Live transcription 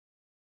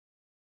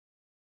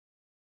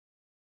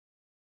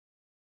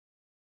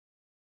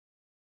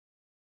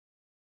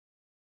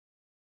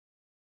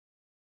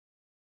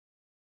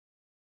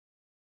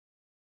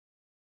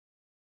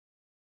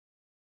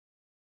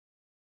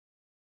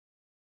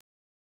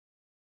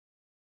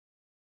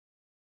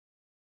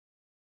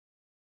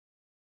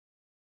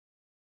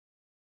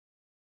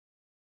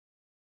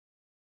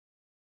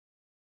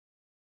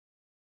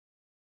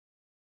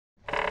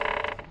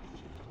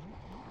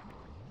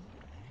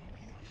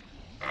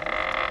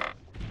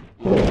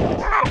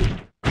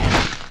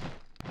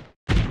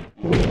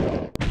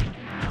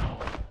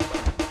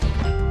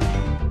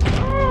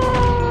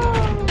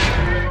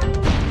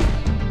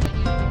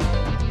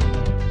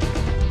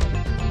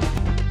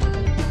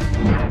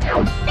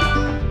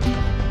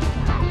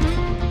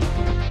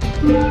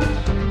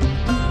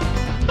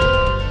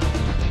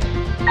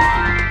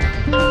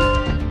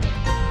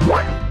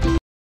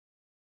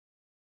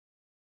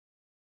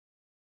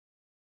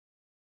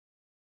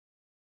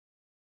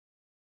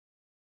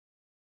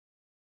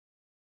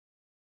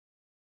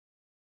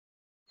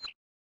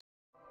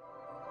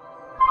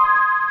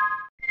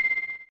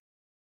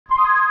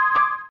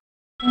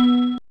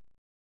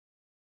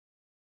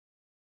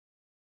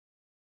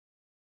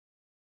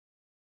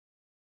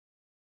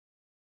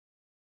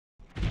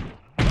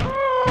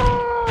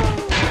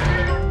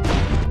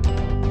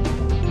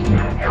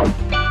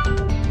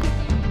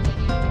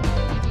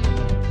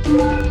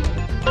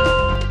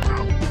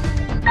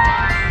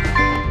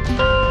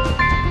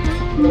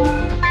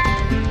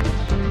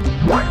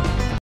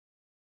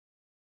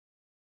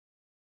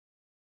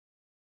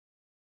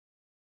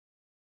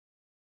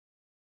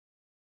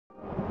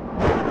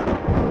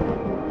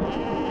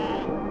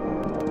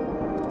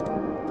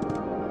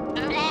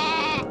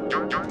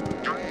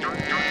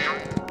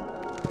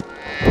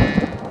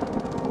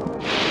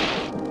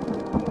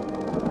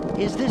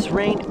Is this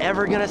rain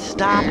ever gonna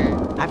stop?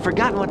 I've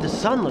forgotten what the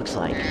sun looks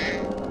like.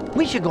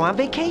 We should go on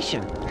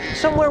vacation.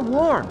 Somewhere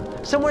warm,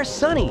 somewhere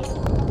sunny.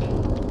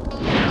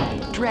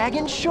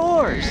 Dragon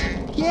Shores!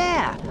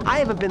 Yeah, I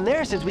haven't been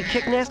there since we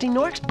kicked Nasty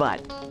Nork's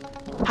butt.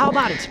 How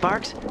about it,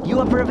 Sparks? You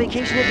up for a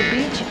vacation at the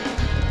beach?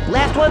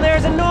 Last one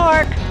there's a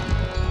Nork!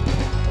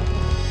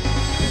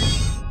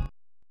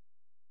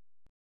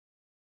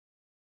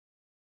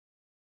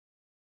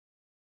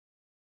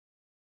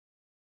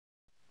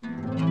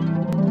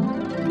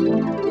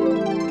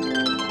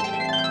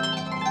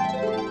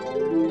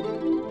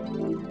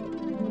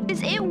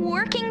 Is it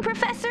working,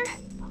 Professor?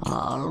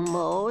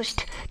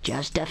 Almost.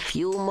 Just a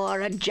few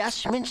more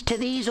adjustments to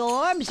these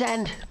orbs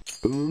and...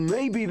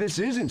 Maybe this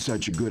isn't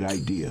such a good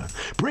idea.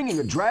 Bringing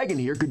a dragon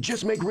here could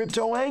just make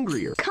Ripto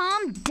angrier.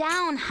 Calm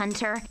down,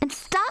 Hunter, and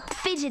stop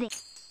fidgeting.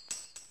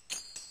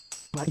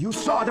 But you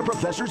saw the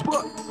professor's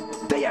book.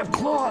 They have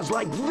claws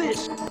like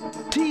this,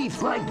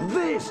 teeth like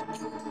this,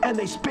 and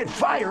they spit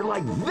fire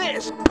like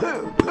this.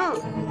 Puh,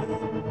 puh.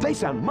 They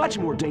sound much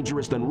more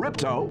dangerous than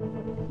Ripto.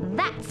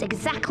 That's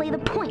exactly the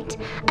point.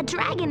 A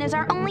dragon is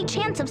our only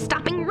chance of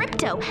stopping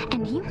Ripto,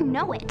 and you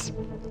know it.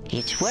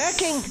 It's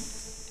working!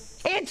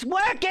 It's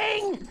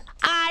working!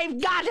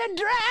 I've got a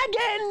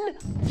dragon!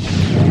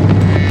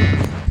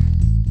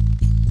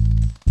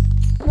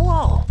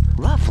 Whoa,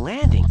 rough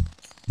landing.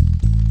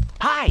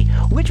 Hi,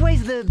 which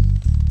way's the...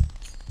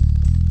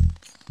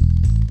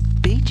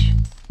 beach?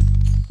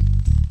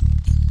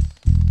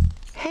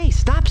 Hey,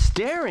 stop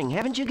staring.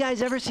 Haven't you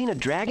guys ever seen a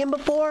dragon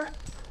before?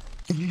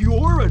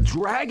 You're a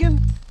dragon?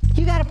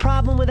 You got a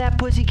problem with that,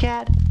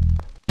 pussycat?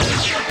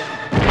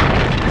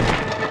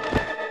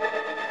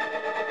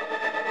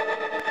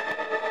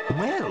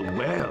 Well,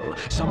 well,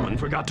 someone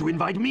forgot to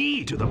invite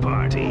me to the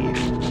party.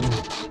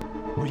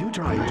 Were you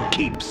trying to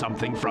keep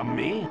something from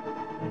me?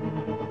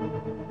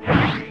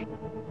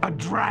 A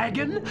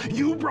dragon?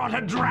 You brought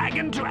a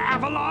dragon to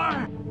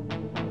Avalar?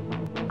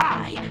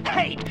 I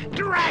hate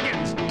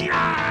dragons!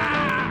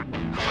 Gah!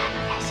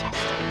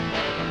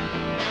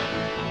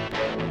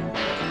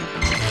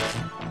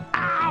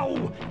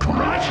 Ow!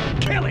 Crush!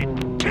 Kill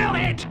it! Kill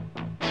it!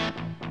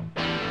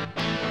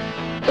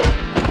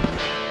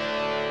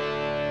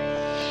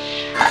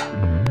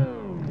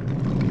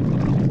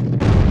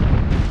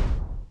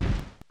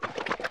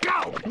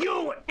 Go!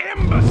 You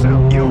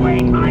imbecile! You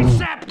ate my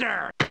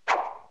scepter!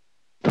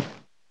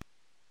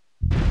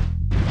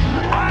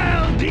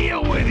 I'll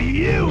deal with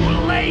you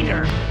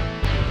later!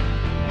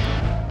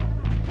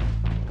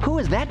 Who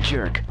is that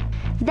jerk?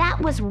 That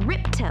was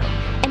Ripto,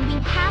 and we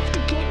have to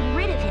get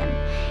rid of him.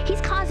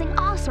 He's causing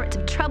all sorts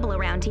of trouble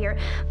around here,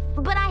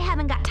 but I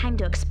haven't got time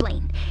to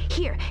explain.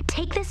 Here,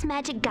 take this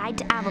magic guide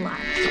to Avalar.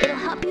 It'll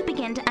help you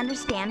begin to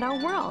understand our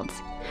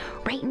worlds.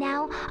 Right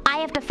now, I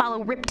have to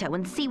follow Ripto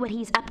and see what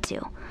he's up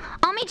to.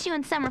 I'll meet you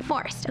in Summer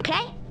Forest,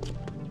 okay?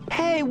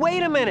 Hey,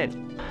 wait a minute!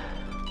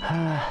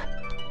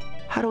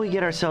 How do we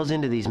get ourselves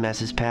into these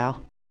messes,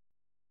 pal?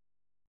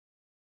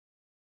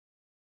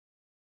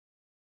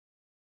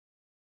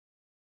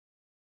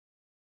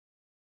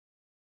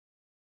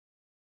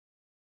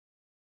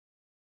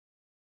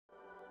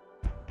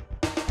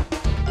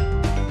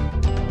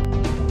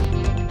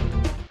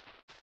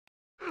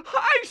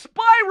 Hi,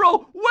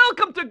 Spyro!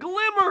 Welcome to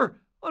Glimmer!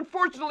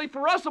 Unfortunately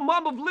for us, a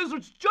mob of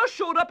lizards just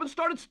showed up and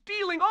started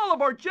stealing all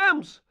of our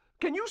gems.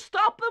 Can you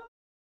stop them?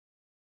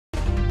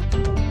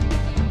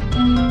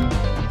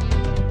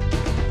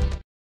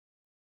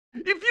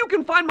 If you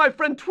can find my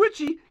friend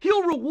Twitchy,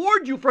 he'll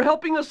reward you for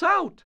helping us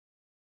out.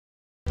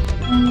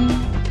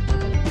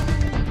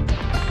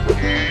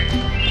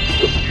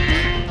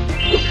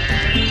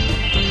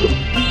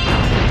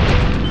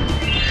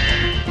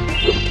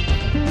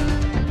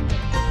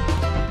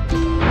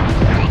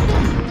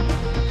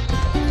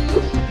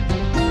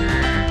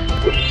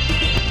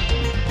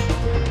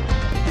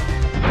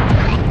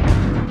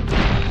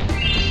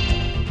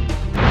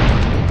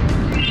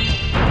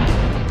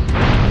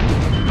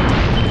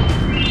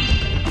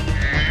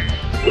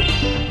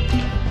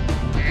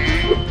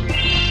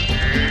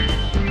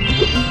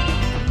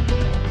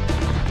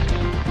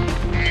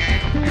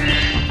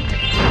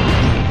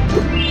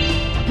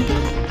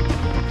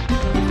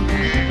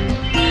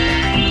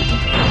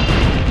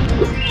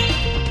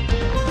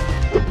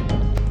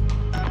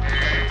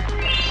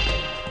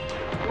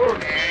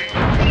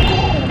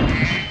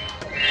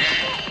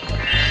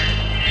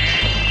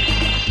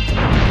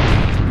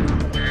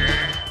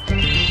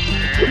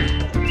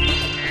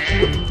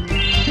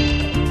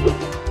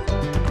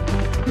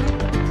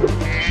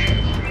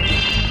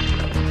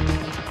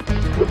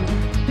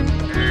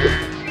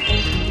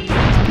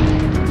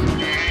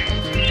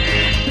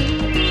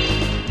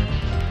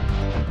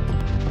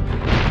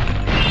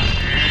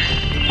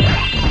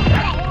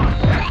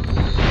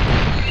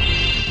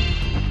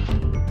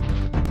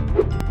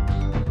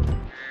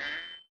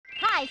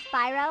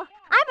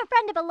 I'm a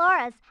friend of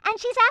Alora's, and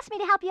she's asked me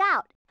to help you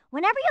out.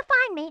 Whenever you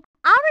find me,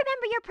 I'll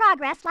remember your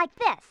progress like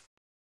this.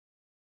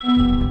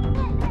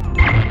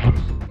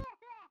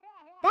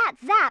 That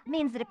zap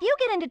means that if you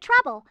get into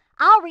trouble,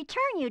 I'll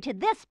return you to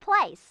this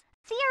place.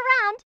 See you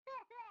around.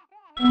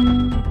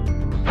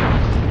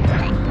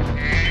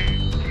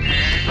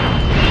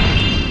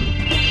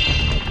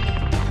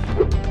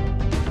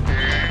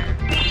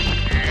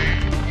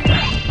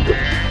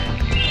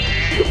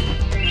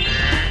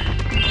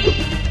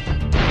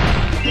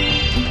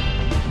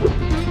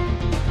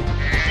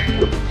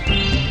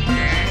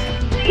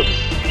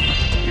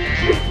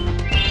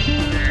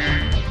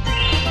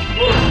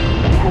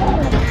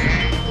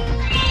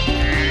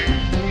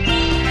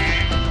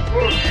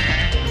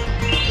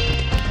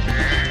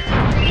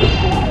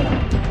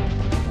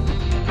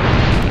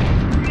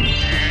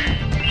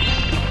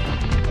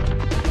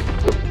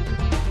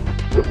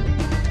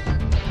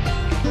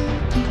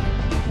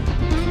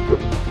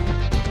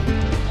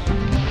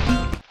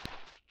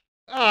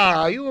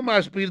 Ah, you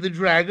must be the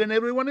dragon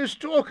everyone is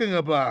talking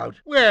about.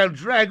 Well,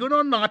 dragon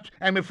or not,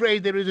 I'm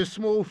afraid there is a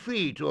small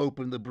fee to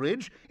open the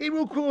bridge. It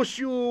will cost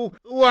you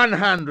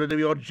 100 of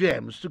your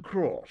gems to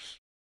cross.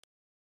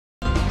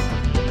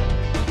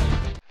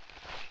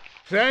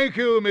 Thank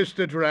you,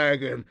 Mr.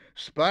 Dragon.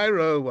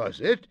 Spyro, was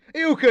it?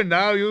 You can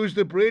now use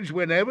the bridge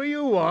whenever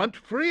you want,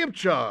 free of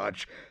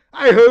charge.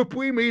 I hope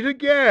we meet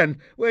again,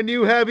 when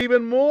you have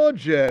even more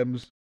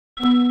gems.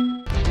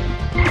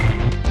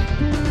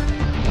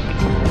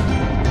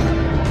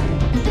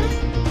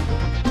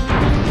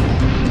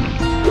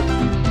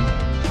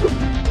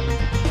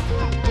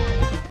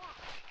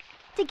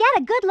 To get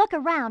a good look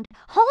around,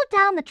 hold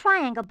down the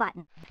triangle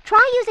button.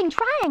 Try using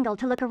triangle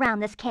to look around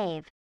this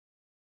cave.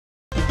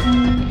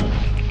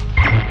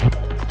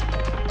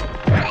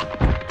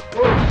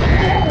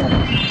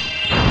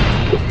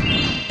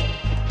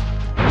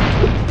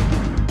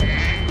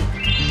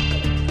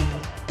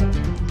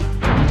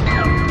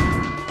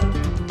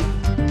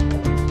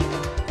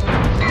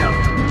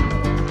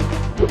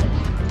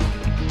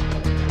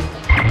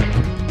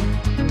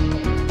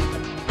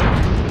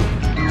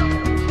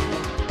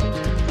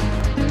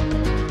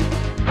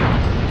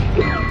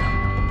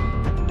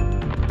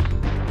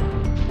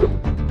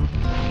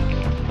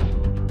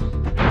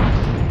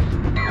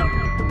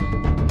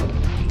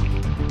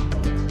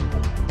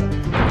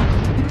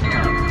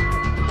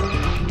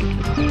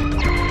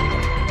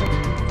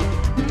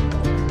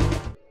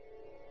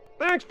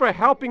 Thanks for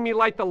helping me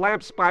light the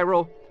lamp,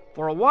 Spyro.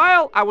 For a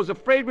while, I was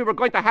afraid we were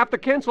going to have to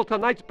cancel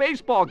tonight's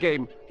baseball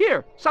game.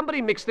 Here,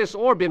 somebody mix this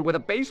orb in with the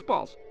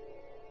baseballs.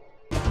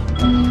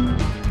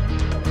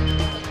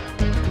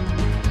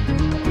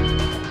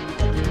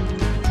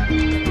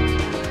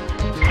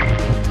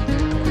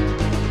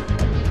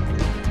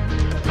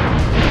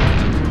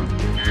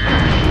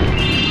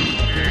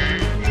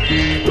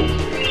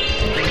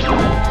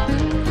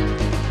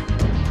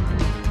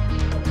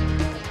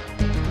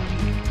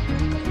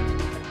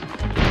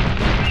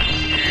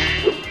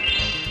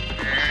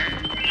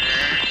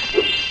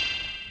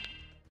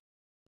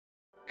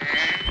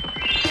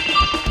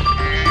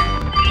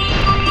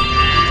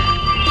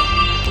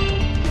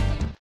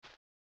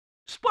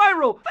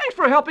 Spyro, thanks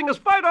for helping us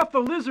fight off the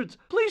lizards.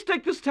 Please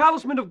take this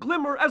talisman of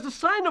glimmer as a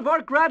sign of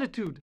our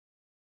gratitude.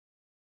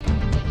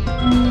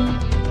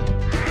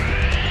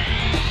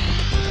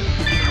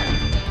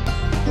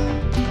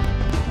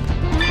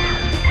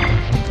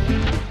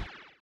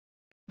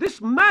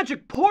 This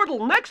magic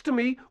portal next to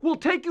me will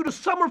take you to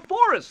Summer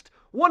Forest,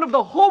 one of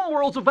the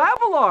homeworlds of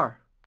Avalar.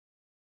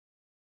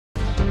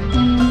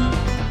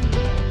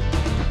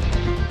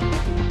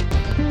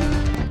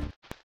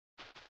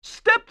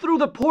 Step through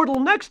the portal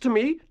next to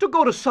me to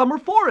go to Summer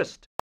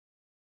Forest.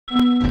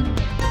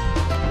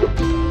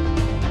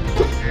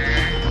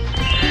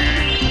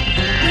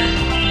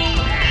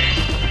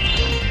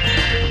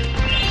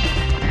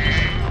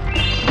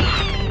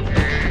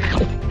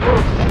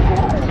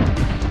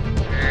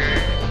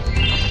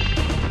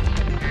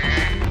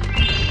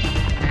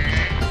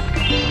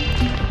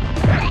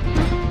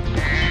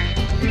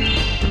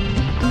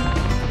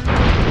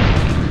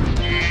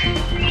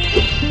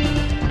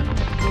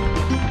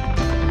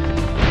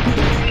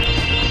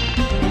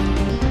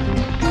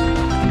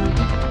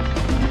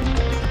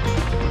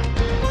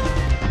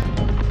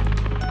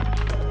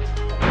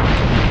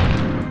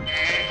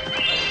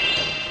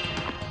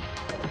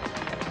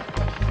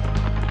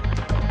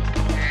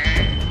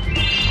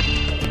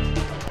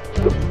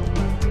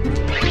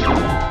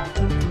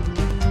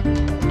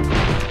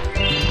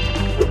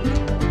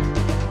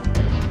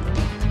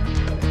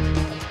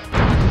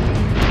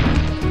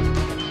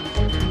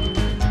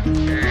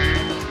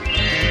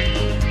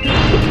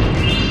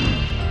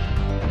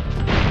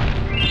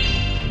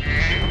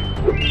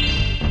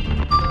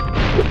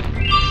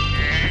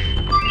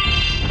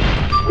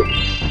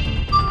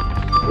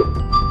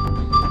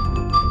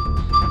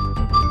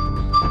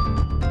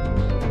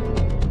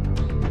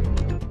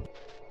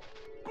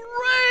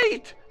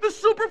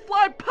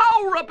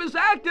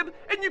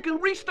 you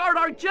can restart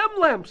our gem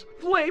lamps.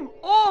 Flame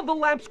all the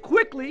lamps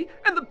quickly,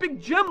 and the big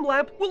gem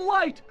lamp will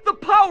light. The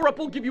power-up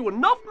will give you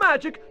enough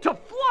magic to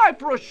fly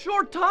for a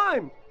short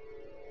time.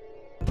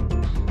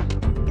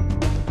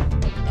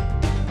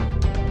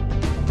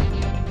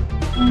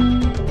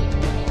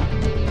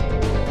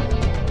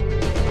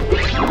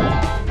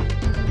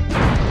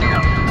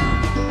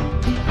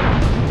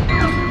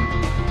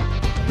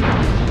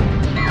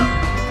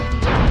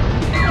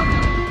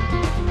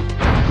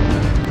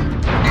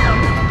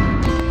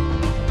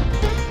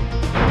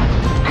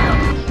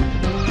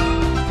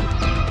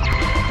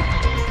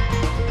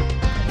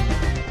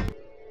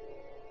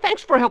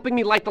 Thanks for helping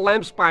me light the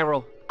lamp,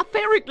 Spyro. A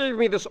fairy gave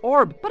me this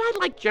orb, but I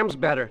like gems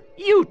better.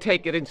 You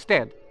take it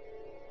instead.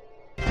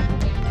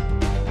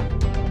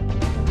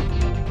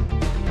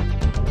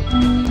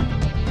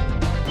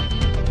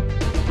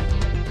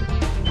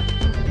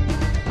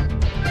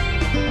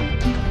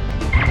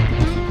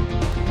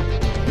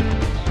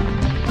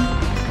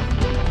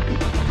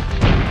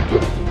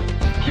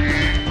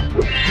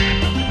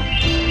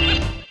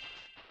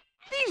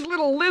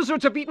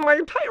 Lizards have eaten my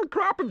entire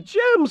crop of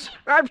gems.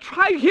 I've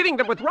tried hitting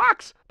them with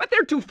rocks, but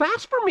they're too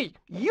fast for me.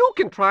 You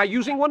can try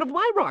using one of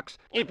my rocks.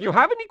 If you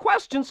have any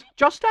questions,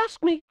 just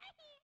ask me.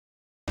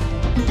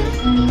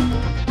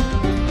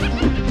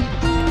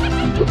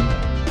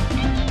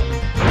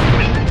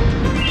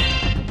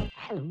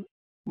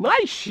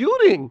 Nice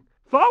shooting.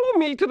 Follow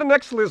me to the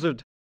next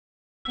lizard.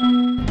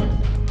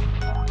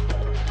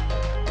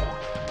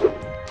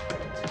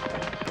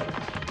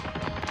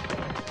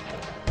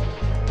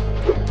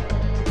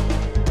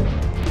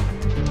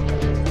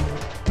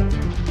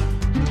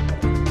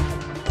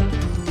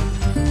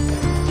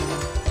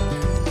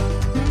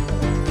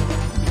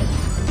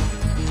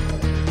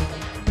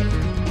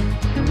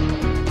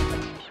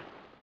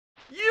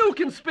 You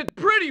can spit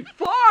pretty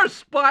far,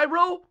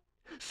 Spyro!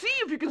 See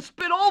if you can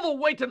spit all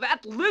the way to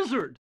that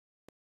lizard!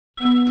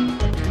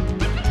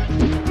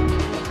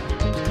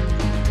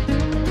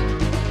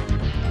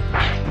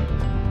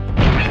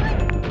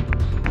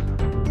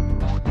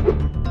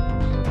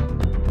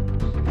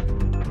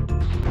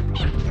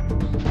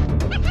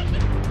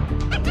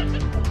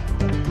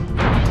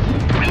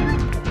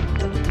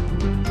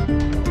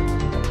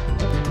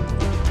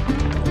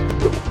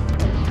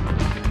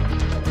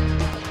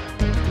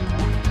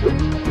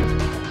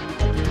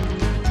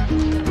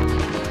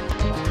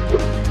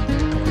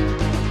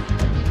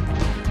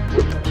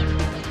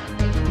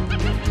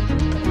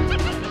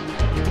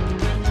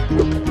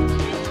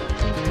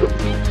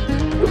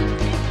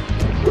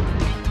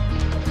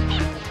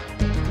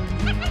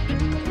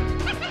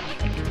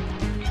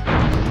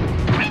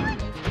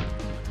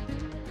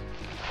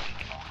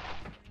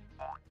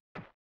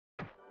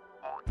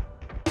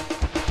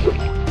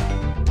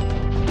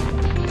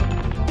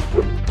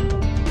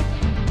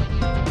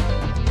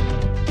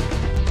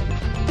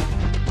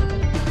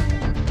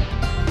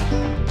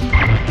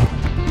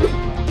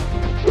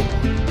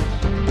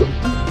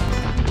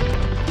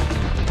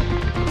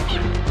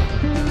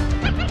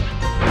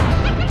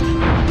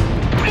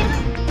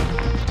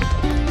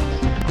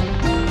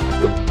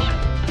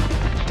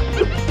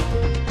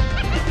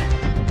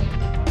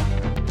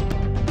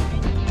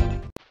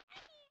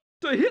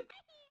 To hit.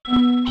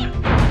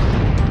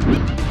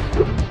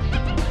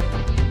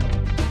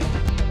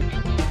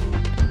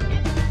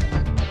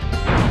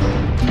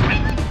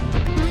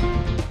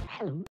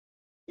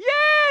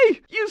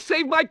 Yay! You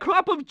saved my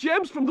crop of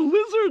gems from the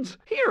lizards.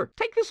 Here,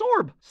 take this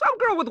orb. Some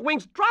girl with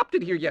wings dropped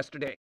it here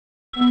yesterday.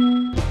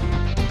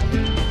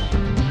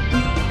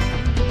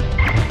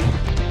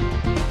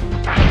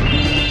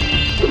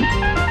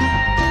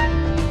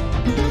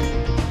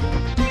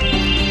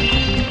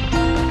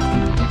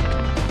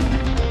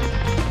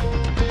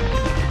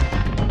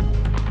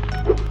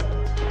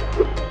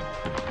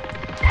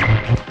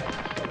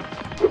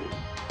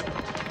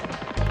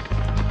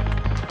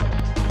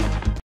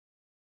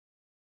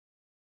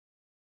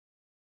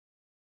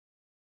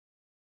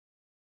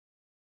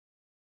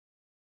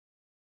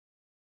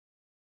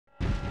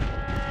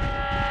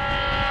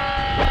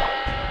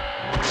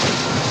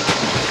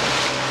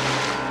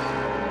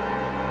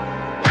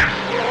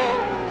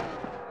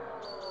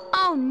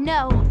 Oh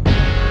no!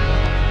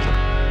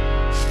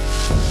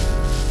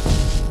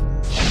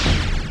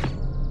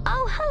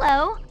 Oh,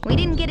 hello. We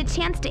didn't get a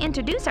chance to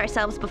introduce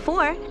ourselves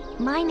before.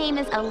 My name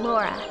is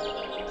Alora.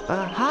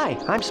 Hi,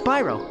 I'm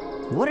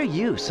Spyro. What are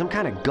you, some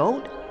kind of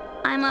goat?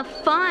 I'm a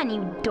fawn,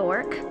 you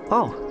dork.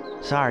 Oh,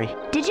 sorry.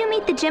 Did you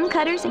meet the gem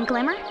cutters in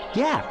Glimmer?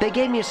 Yeah, they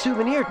gave me a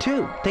souvenir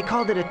too. They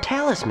called it a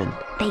talisman.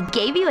 They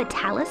gave you a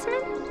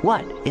talisman?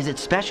 What, is it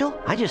special?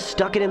 I just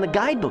stuck it in the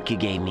guidebook you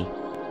gave me.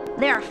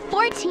 There are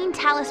 14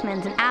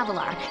 talismans in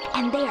Avalar,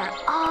 and they are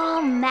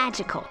all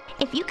magical.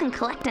 If you can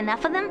collect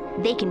enough of them,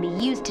 they can be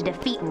used to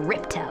defeat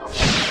Ripto.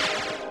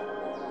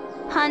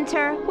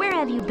 Hunter, where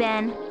have you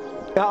been?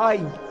 I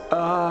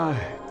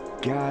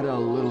got a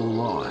little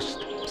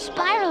lost.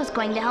 Spyro's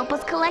going to help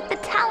us collect the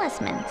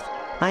talismans.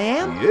 I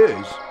am? He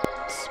is?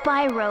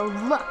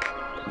 Spyro, look.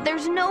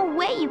 There's no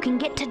way you can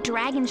get to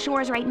Dragon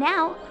Shores right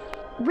now.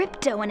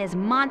 Ripto and his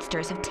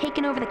monsters have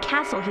taken over the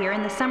castle here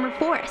in the summer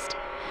forest.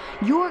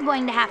 You're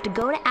going to have to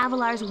go to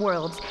Avalar's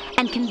worlds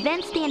and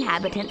convince the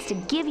inhabitants to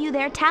give you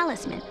their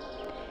talisman.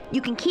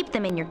 You can keep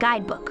them in your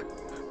guidebook.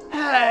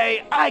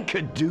 Hey, I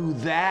could do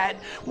that.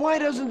 Why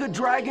doesn't the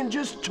dragon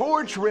just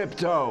torch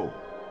Ripto?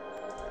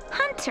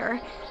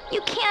 Hunter,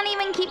 you can't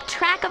even keep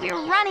track of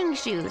your running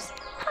shoes.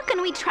 How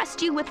can we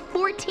trust you with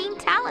 14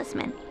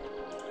 talisman?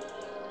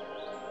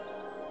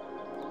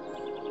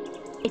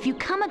 If you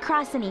come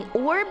across any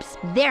orbs,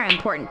 they're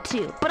important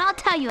too, but I'll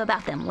tell you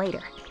about them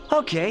later.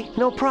 Okay,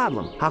 no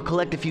problem. I'll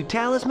collect a few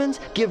talismans,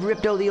 give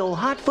Ripto the old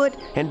hot foot,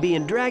 and be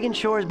in Dragon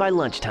Shores by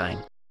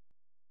lunchtime.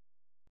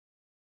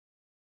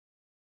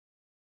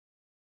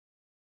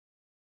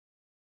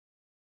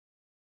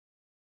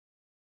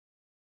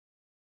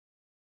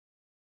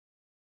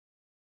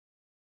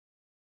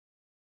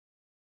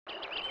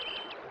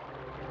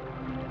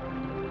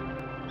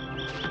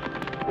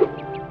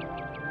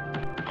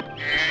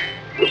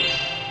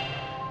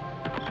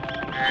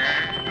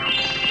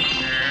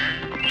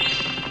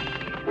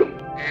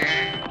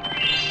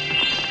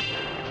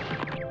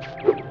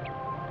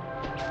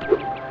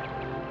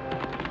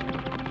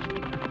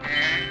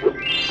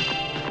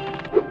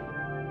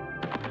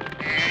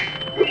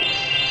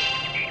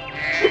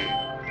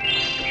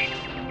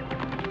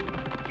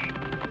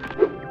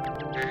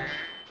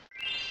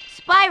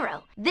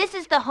 Spyro, this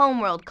is the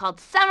homeworld called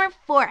Summer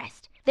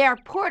Forest. There are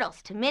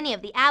portals to many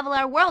of the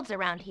Avalar worlds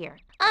around here.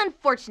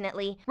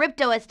 Unfortunately,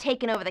 Ripto has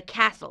taken over the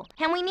castle,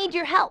 and we need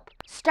your help.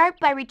 Start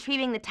by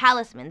retrieving the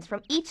talismans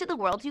from each of the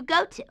worlds you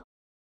go to.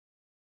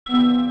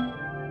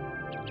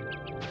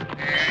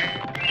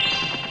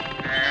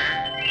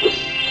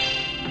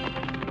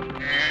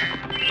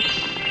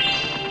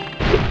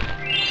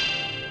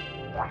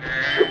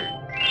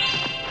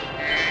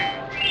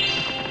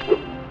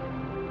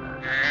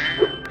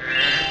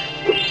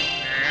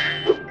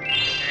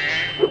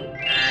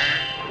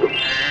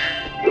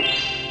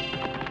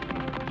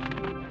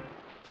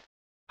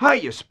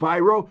 Hiya,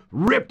 Spyro.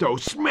 Ripto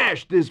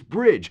smashed this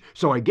bridge,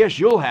 so I guess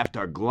you'll have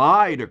to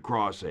glide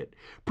across it.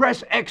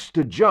 Press X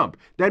to jump,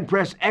 then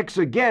press X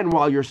again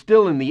while you're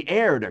still in the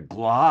air to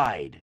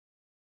glide.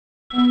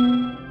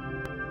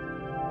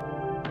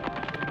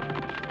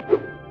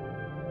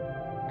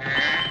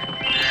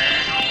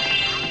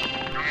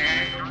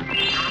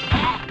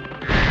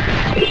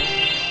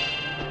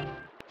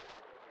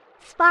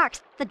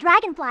 Sparks, the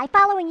dragonfly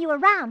following you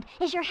around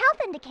is your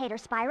health indicator,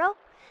 Spyro.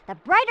 The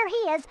brighter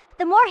he is,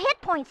 the more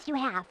hit points you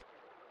have.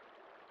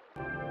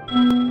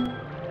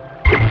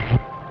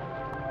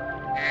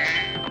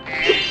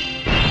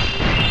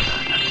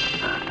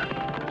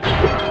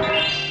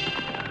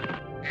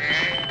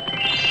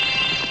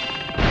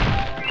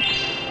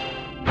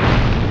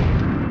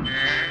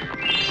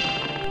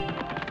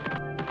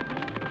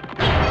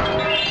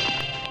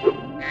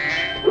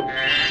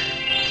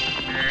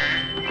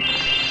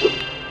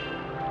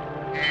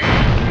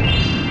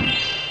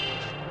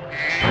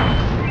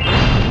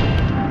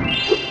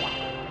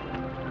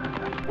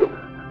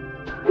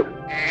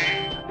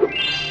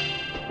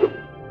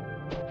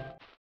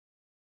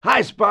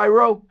 Hi,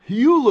 Spyro.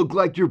 You look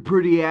like you're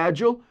pretty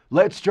agile.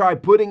 Let's try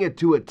putting it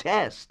to a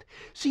test.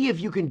 See if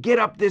you can get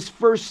up this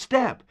first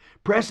step.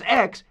 Press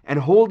X and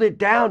hold it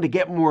down to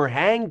get more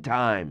hang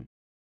time.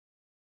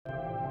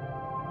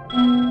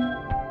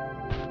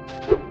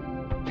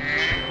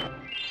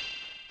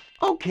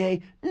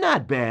 Okay,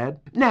 not bad.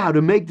 Now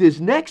to make this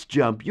next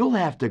jump, you'll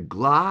have to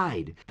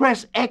glide.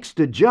 Press X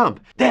to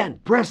jump, then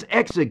press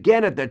X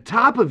again at the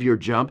top of your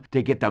jump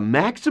to get the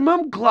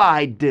maximum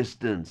glide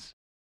distance.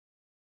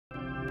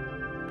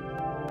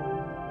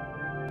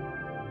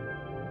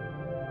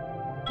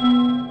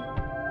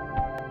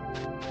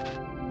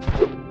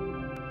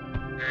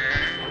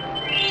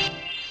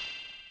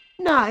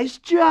 Nice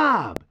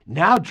job!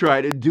 Now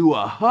try to do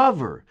a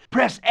hover.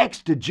 Press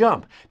X to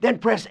jump, then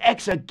press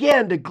X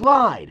again to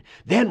glide.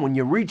 Then when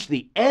you reach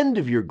the end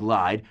of your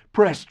glide,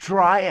 press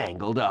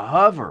triangle to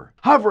hover.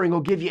 Hovering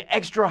will give you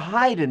extra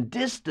height and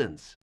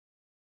distance.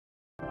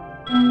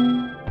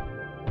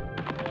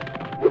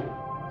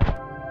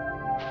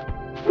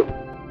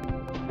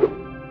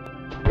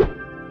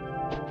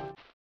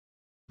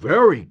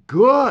 Very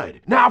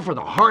good. Now for the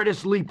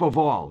hardest leap of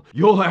all.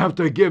 You'll have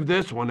to give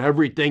this one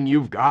everything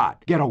you've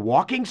got. Get a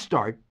walking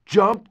start,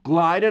 jump,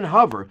 glide, and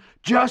hover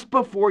just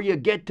before you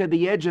get to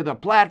the edge of the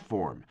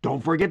platform.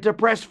 Don't forget to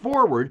press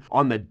forward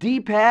on the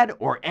D-pad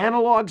or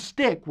analog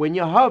stick when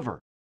you hover.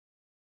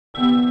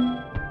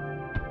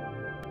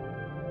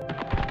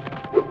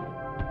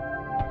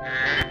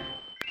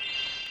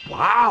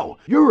 Wow,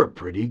 you're a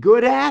pretty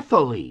good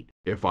athlete.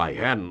 If I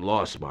hadn't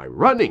lost my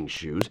running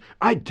shoes,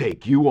 I'd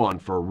take you on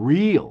for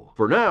real.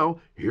 For now,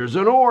 here's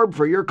an orb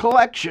for your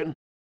collection.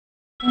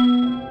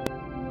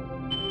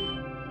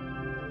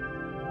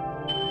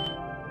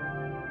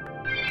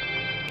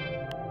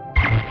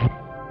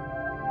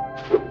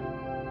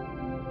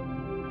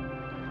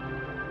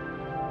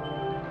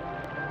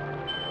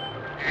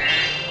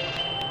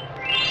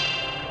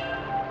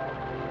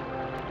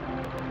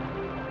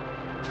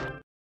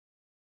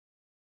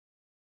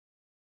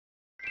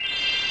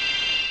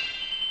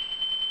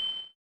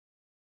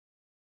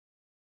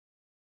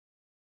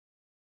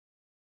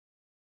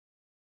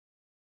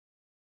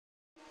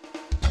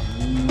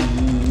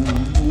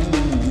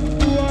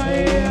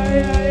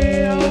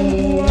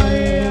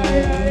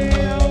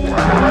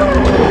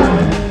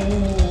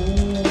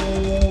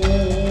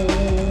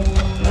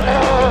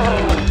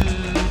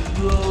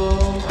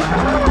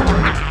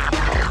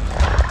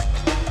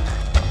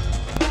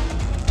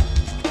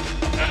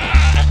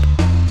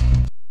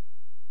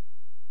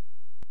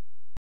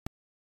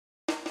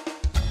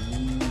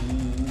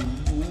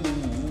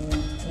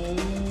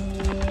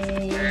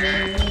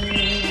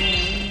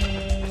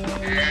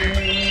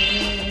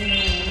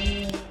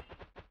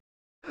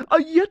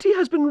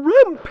 has been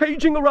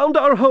rampaging around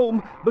our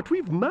home, but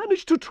we've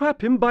managed to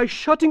trap him by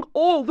shutting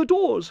all the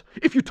doors.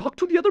 If you talk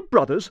to the other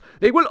brothers,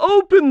 they will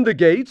open the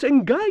gates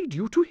and guide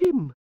you to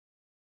him.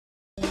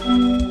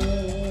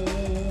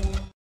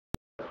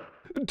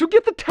 To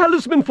get the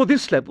talisman for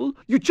this level,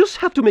 you just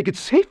have to make it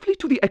safely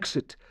to the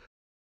exit.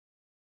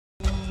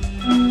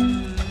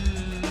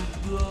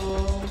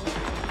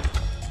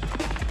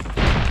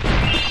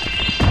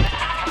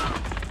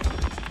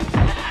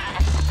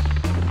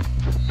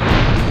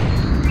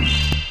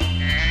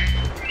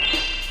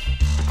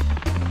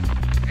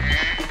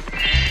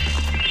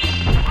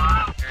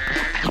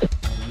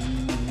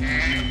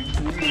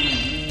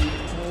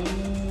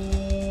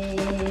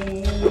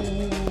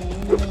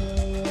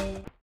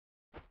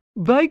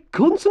 By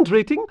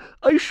concentrating,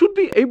 I should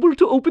be able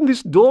to open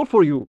this door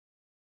for you.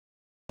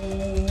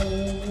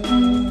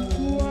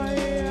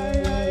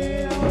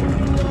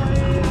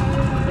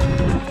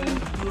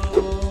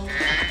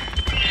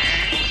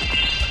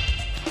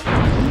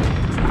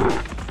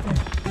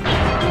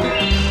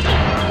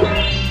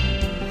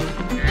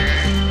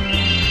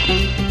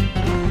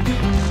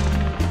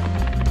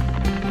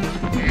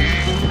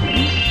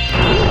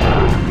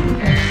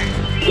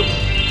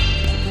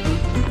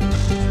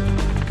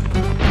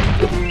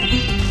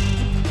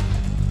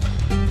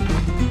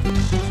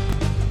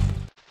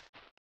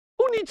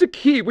 Needs a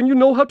key when you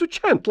know how to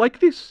chant like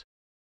this?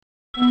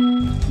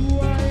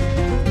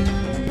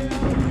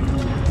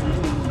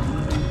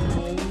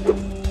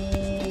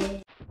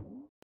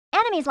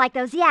 Enemies like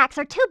those yaks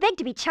are too big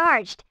to be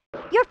charged.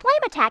 Your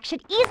flame attack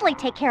should easily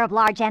take care of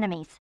large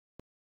enemies.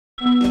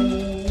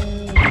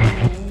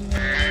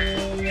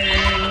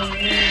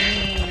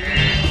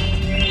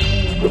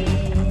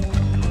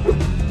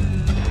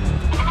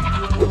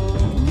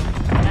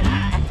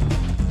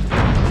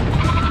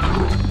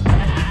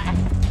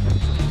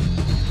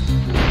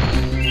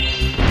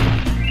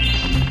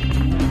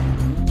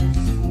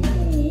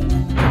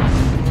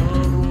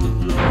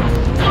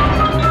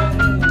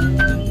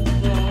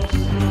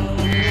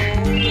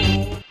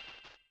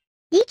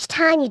 Each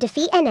time you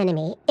defeat an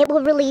enemy, it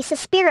will release a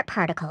spirit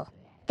particle.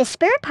 The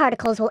spirit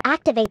particles will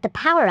activate the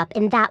power-up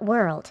in that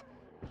world.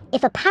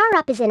 If a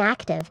power-up is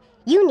inactive,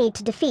 you need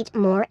to defeat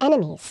more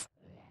enemies.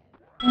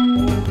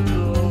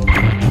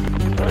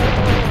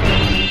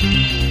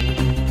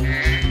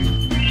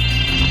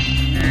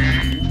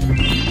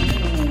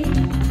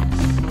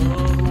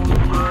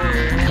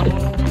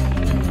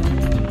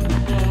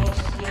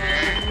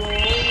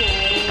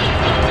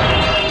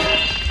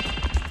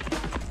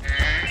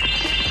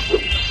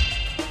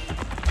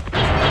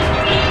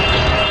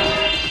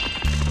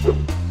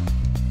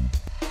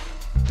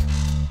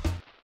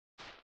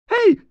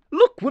 Hey,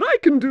 look what I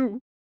can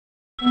do!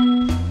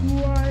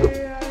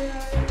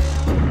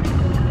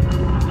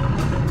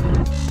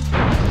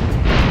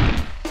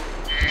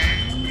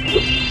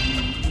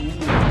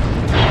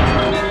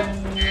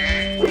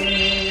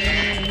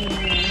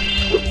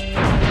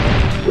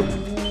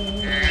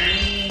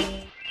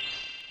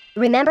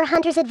 Remember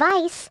Hunter's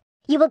advice.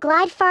 You will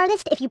glide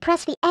farthest if you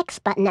press the X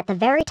button at the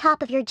very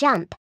top of your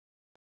jump.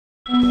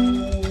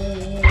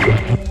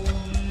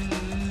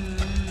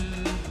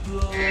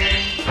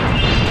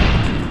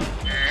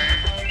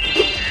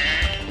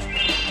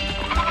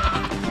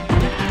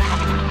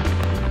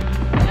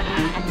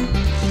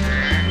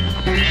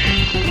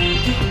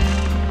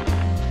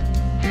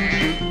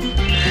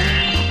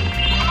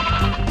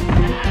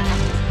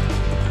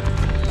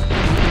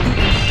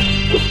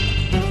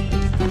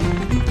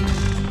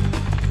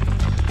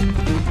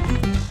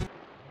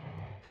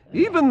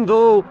 Even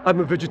though I'm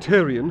a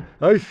vegetarian,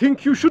 I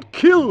think you should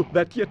kill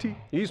that Yeti.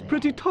 He's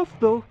pretty tough,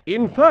 though.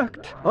 In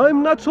fact,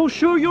 I'm not so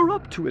sure you're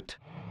up to it.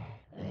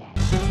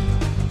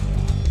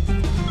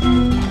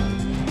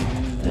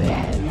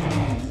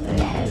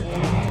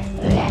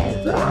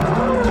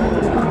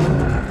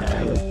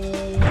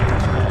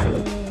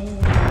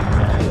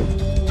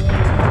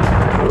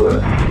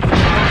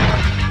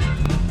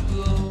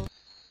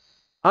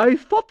 I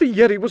thought the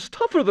Yeti was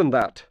tougher than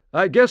that.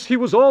 I guess he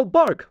was all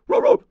bark.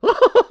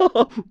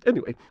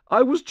 Anyway,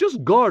 I was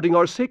just guarding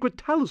our sacred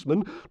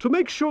talisman to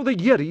make sure the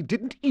Yeti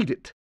didn't eat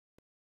it.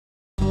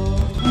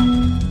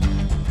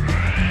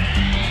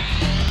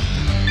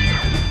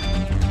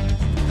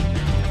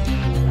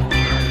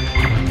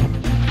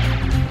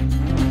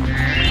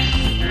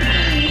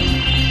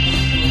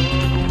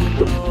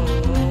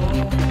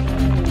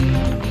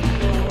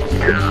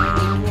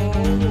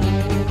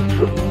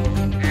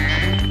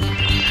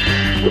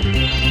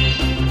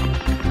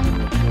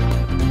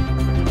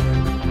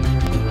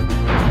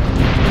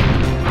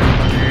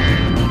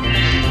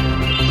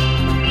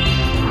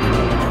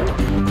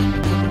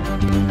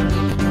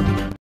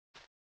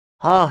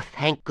 Oh,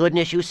 thank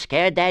goodness you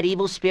scared that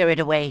evil spirit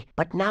away.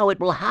 But now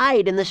it will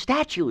hide in the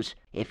statues.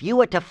 If you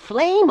were to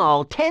flame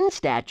all 10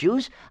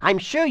 statues, I'm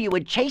sure you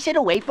would chase it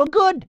away for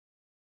good.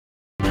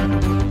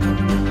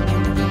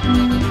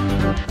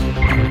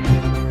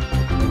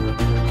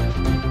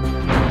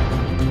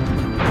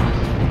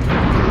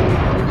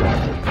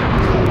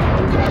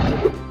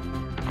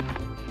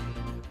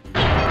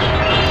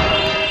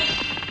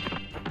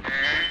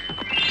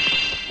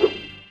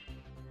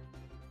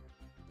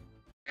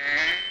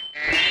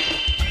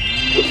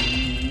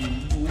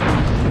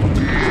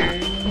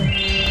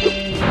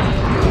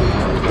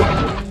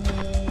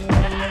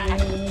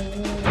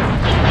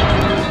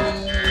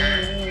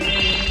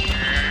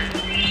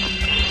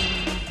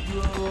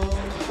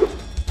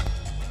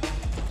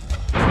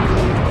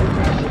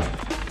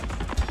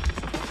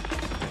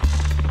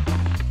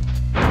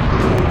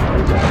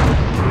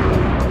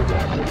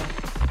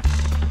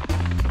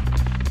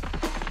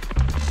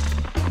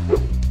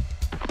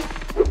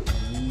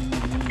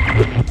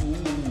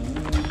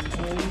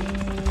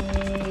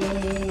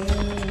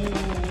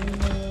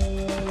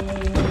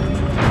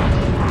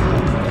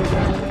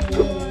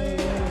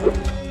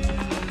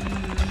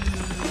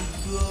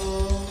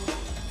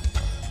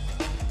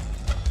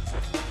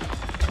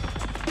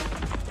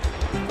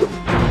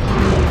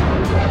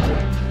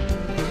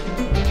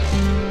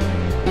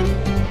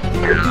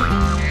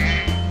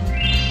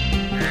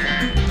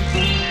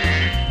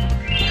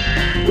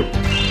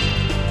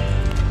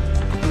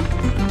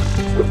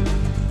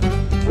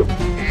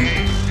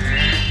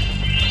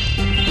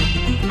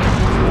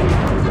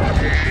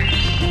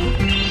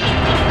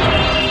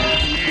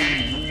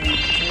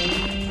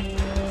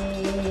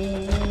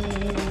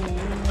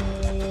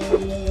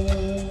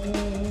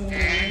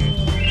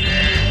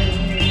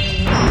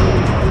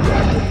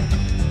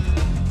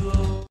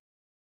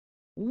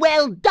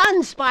 Well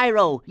done,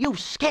 Spyro! You've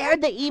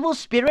scared the evil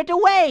spirit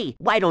away!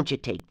 Why don't you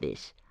take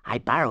this? I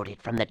borrowed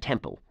it from the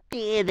temple.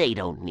 They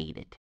don't need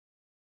it.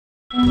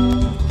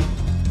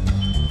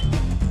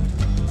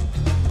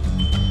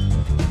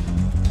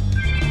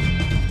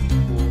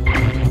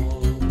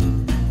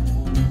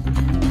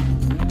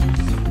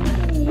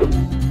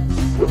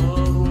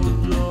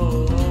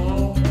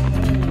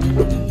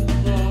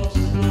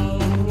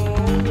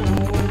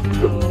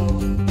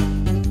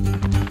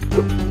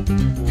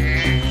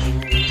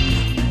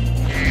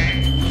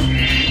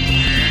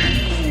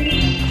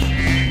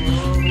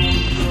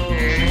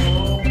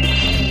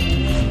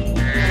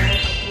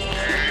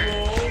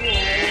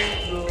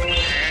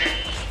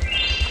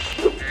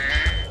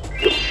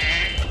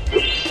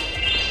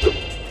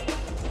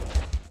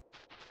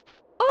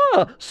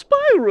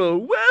 Spyro,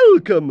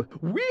 welcome!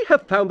 We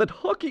have found that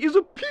hockey is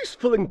a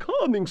peaceful and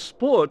calming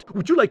sport.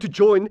 Would you like to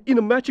join in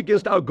a match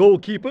against our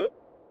goalkeeper?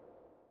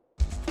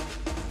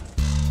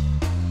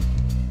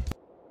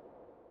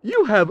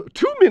 You have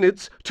 2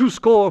 minutes to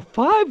score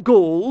 5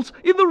 goals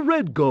in the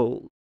red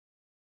goal.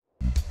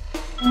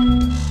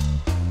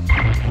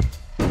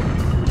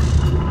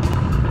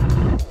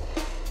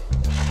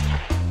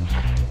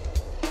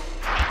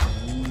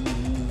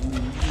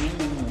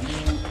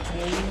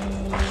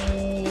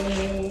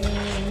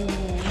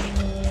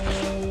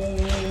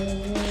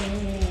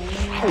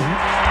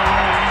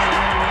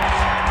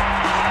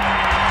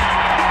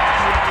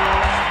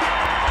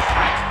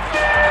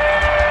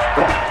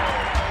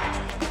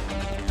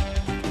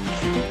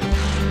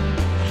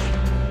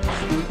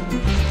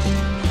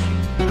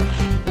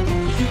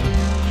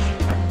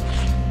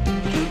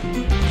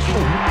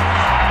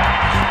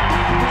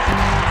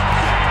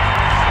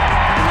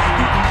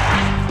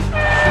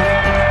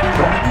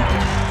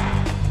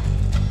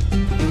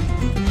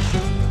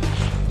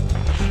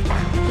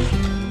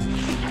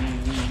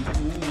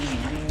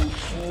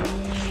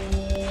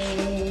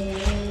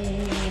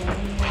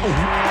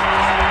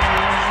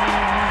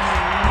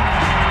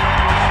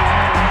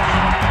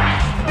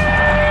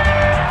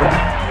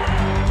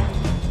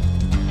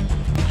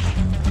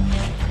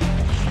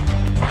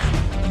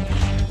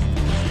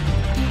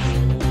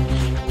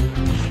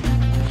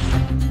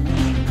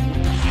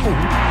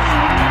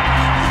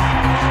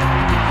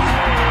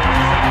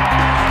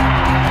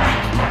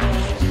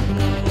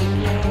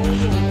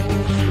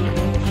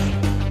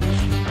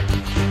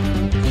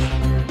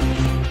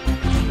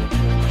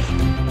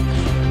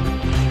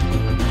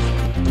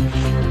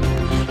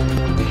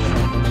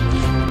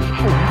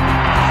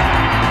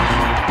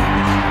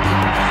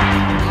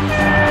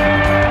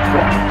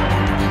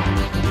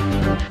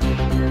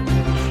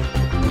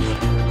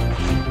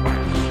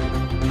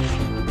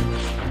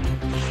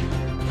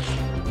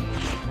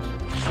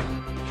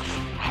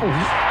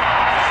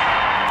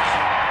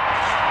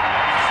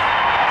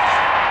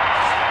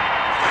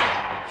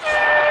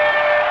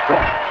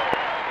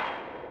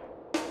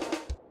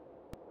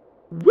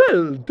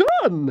 Well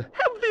done!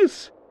 Have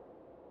this!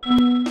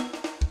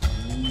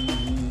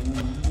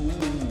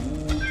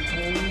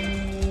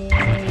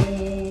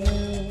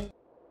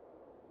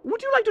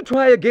 Would you like to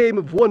try a game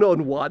of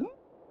one-on-one?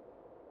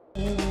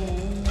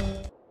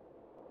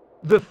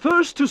 The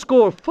first to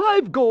score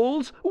 5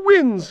 goals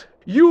wins.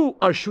 You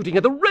are shooting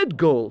at the red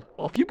goal.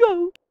 Off you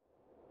go.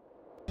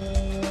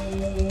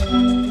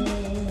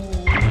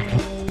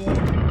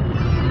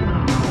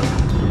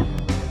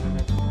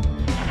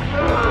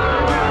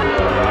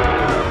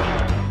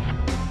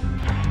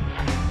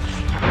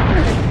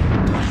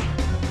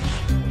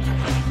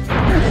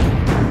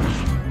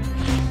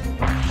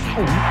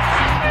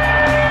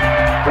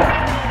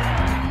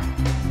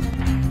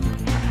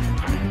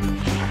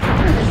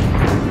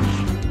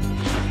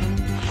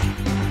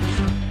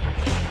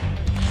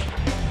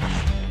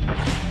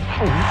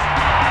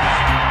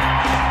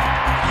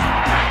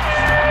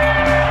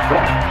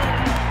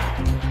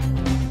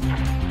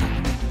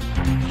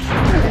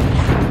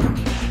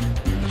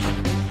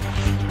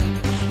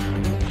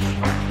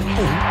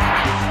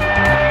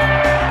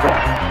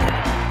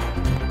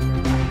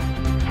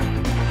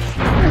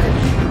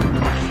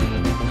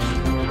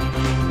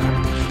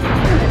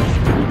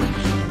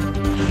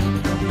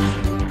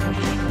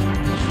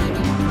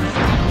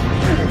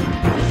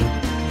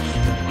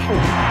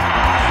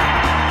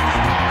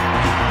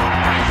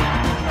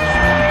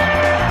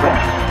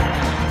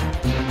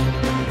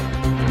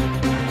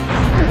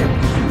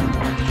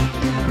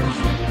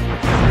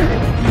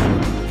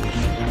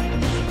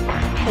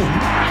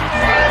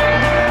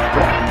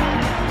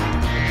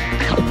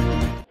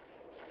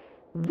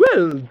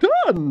 Well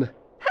done!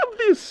 Have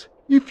this!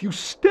 If you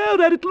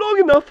stare at it long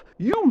enough,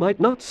 you might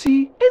not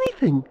see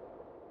anything.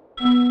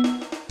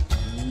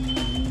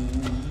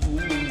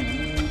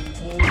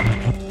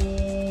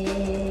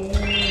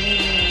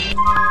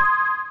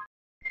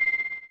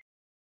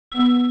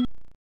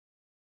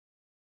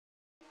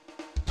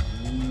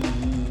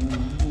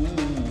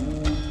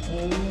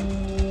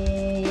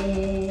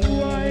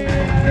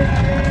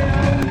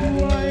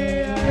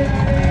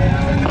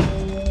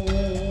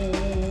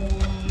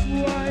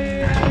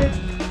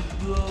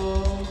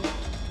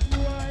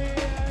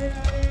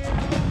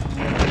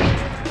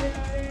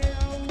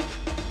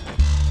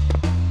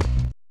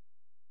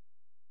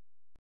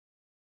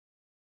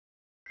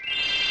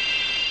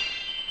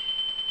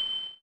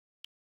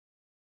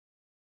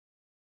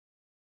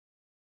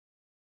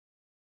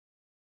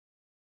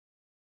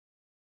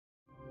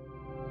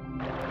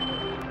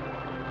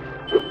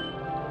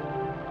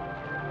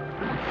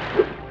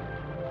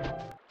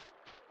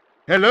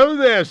 Hello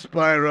there,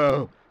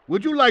 Spyro.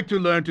 Would you like to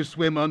learn to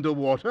swim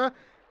underwater?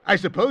 I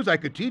suppose I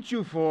could teach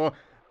you for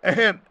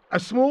a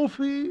small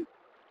fee?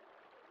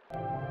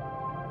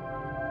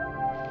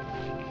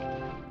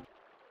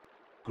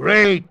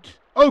 Great!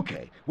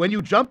 Okay, when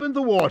you jump in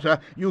the water,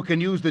 you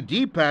can use the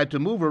D-pad to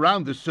move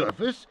around the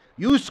surface,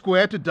 use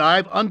square to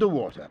dive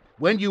underwater.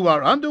 When you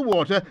are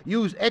underwater,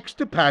 use X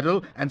to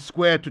paddle and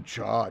square to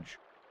charge.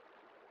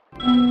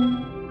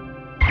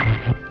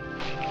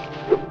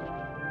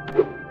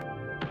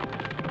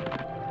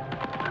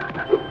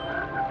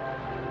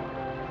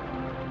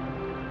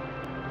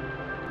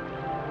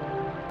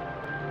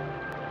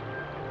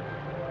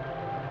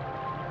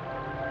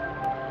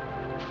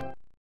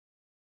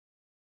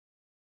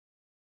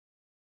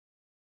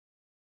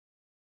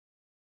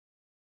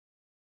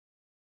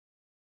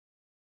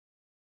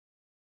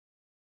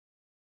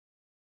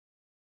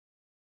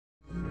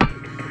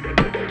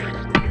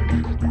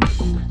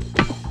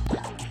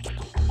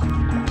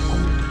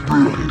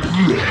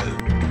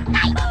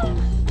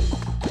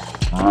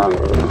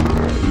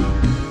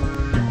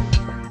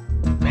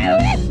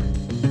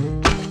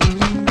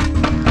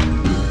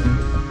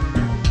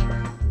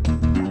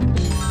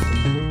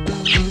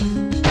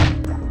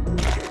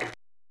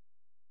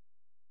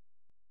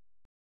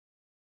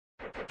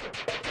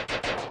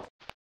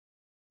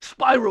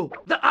 Spyro,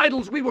 the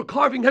idols we were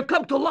carving have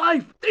come to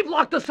life! They've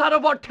locked us out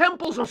of our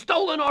temples and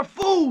stolen our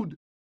food!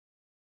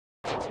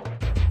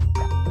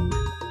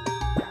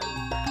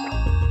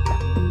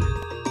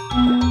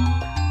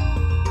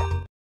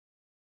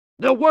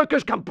 The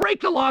workers can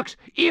break the locks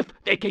if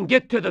they can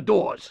get to the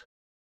doors.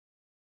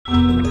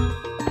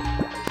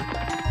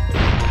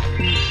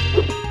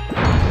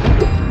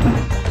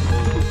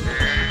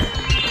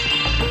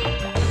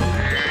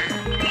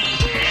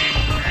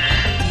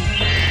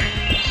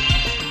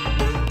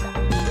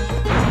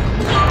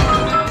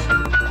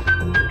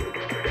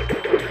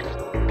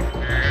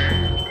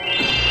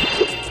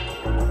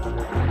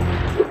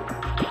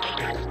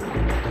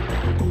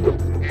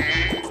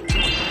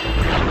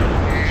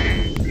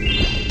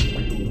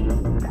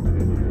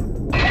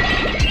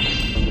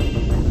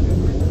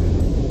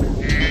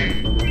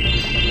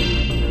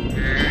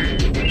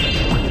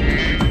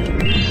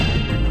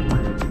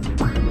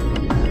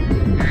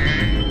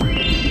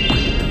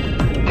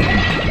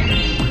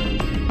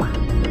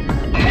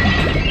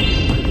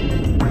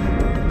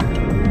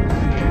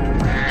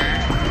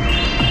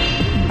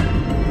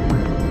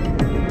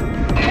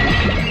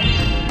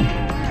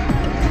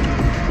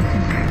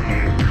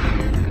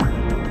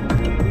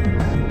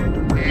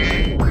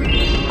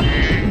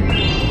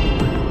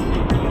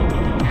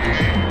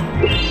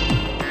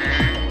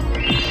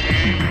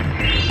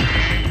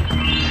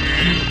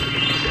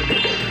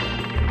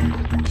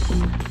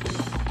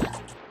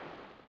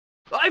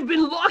 I've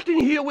been locked in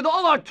here with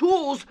all our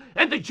tools,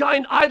 and the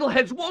giant idol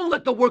heads won't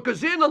let the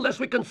workers in unless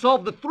we can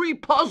solve the 3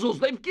 puzzles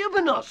they've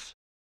given us.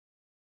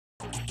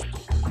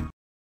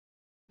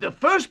 The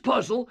first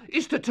puzzle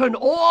is to turn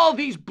all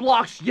these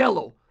blocks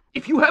yellow.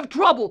 If you have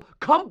trouble,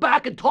 come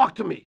back and talk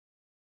to me.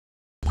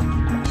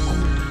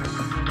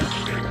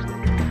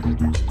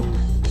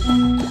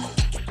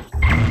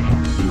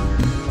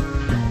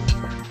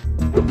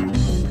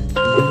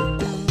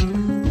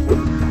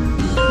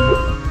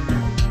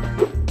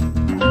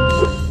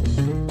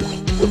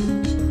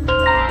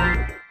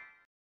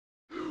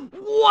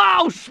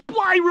 Wow,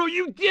 Spyro,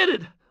 you did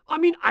it! I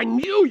mean, I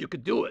knew you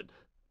could do it.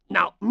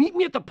 Now, meet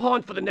me at the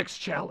pond for the next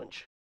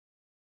challenge.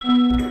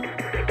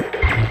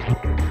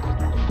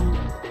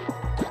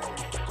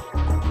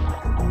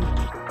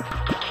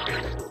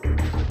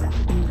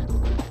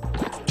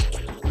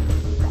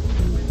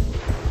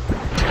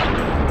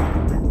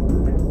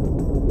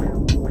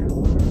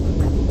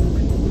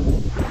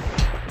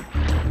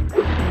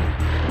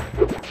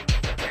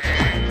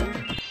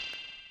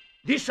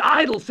 This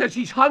idol says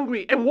he's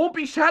hungry and won't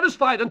be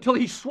satisfied until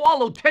he's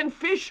swallowed 10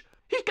 fish.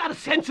 He's got a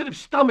sensitive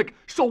stomach,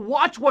 so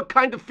watch what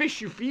kind of fish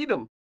you feed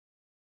him.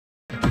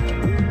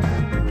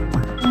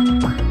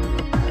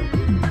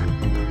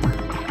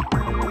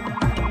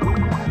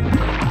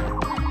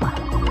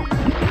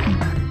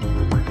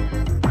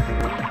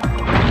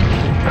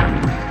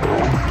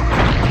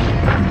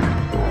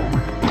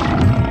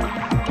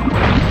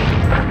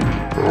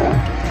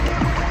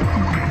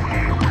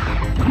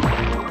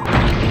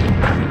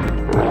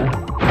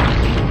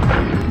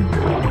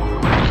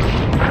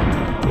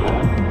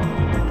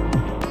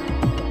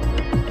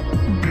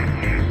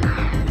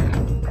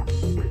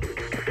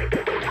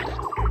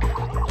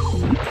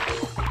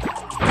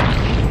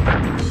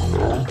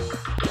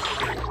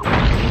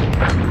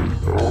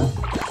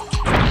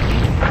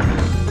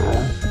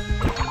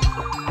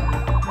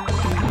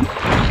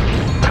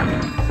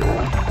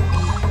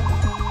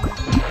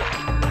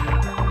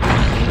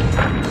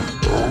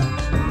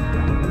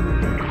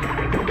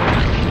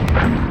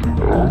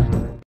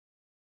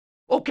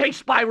 Okay,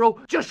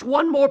 Spyro, just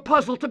one more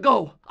puzzle to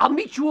go. I'll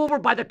meet you over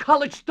by the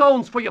college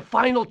stones for your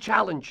final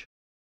challenge.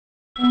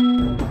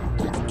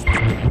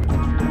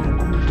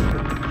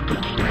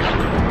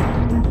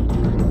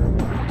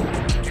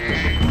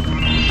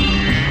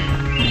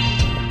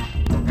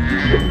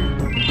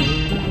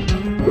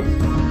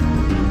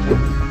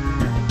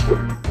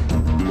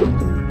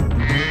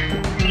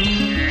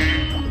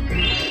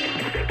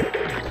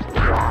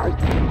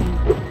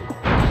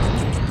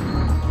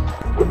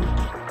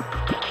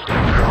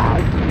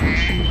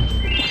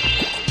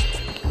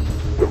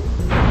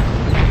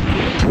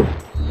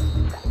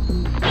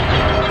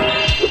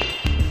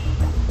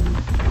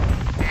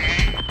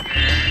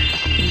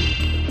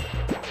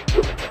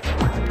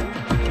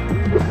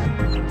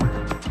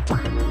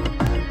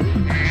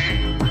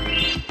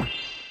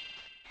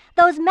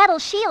 Those metal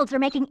shields are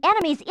making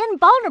enemies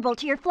invulnerable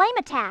to your flame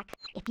attack.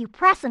 If you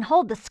press and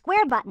hold the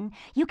square button,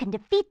 you can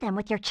defeat them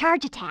with your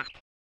charge attack.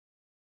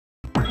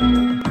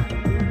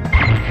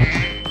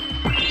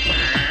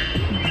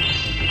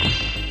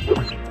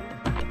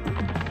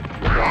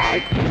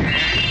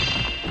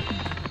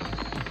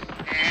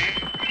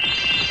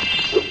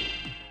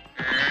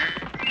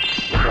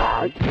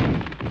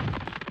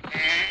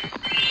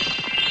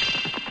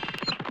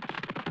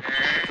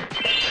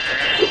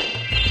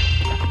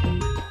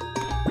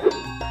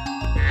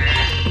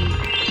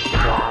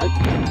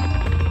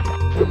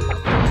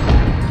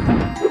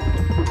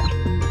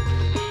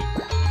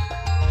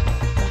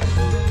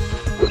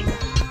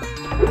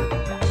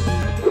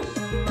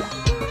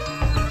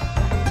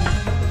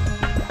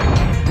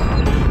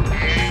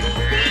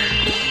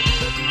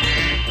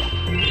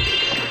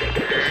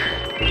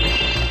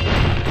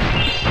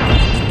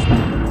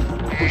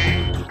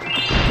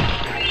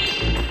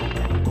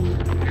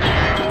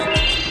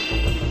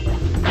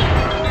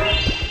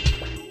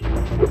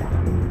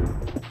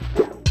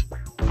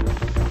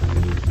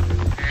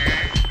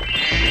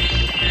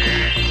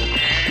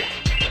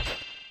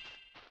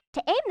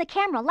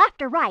 Camera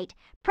left or right,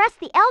 press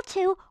the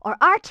L2 or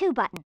R2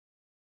 button.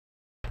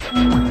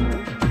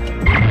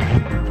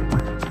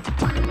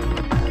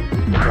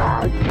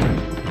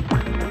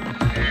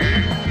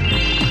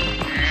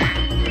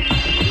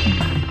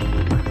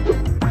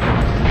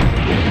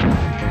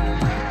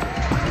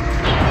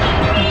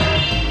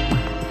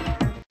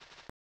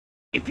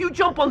 If you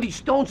jump on these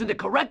stones in the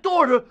correct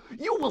order,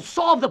 you will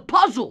solve the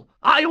puzzle.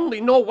 I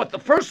only know what the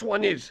first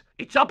one is.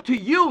 It's up to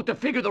you to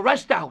figure the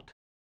rest out.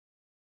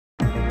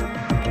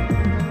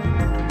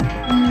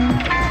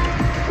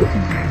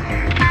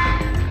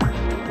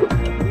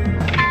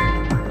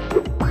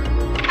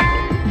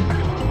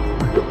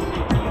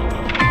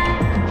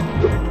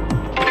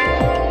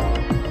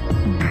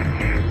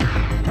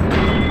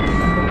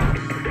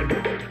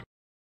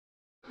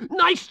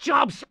 Nice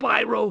job,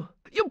 Spyro.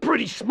 You're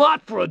pretty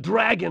smart for a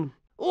dragon.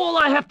 All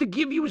I have to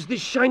give you is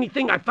this shiny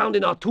thing I found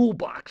in our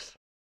toolbox.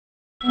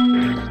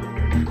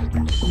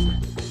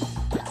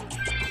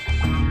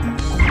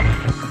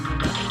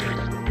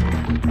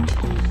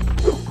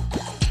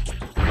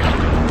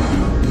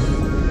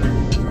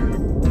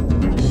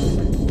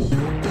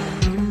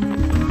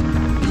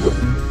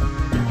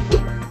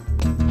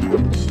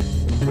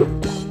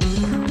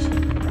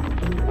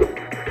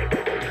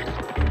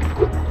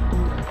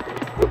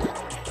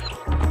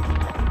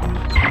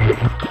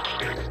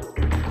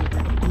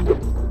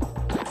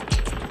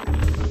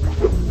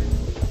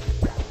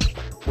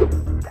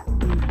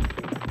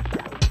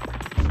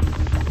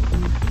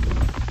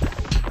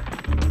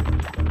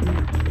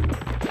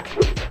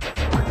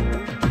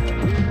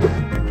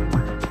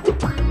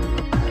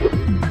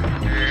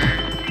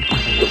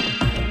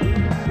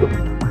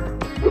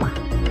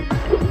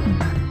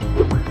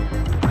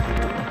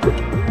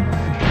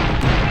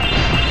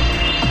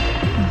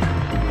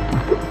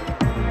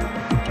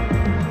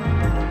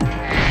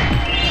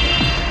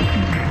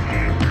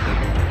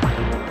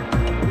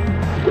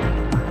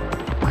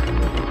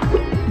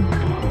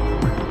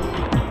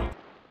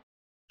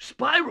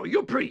 Spyro,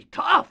 you're pretty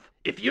tough.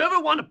 If you ever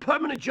want a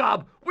permanent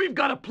job, we've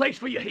got a place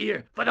for you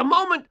here. For the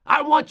moment,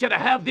 I want you to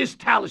have this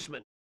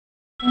talisman.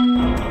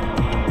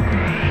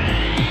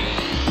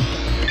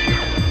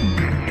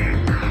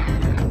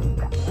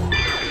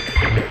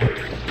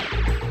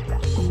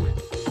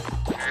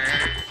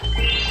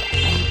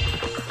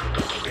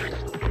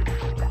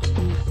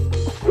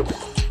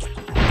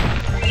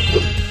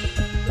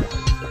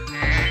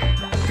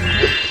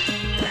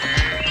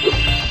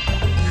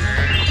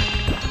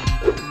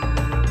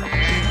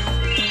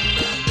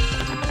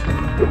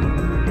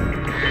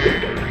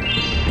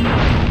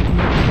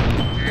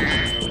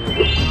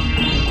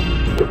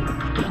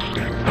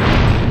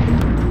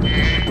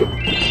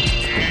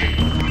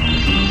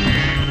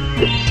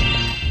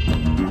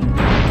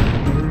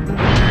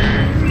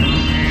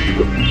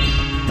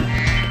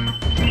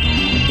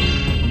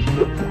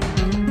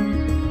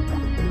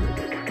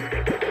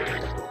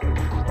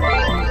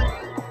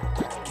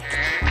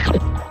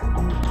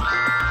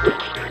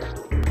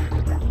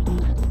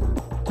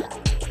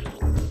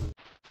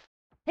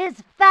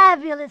 It's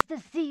fabulous to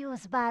see you,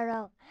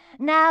 Spyro.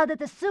 Now that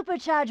the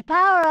supercharged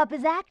power-up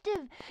is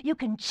active, you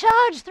can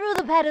charge through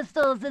the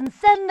pedestals and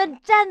send the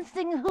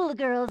dancing hula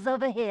girls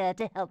over here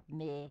to help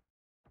me.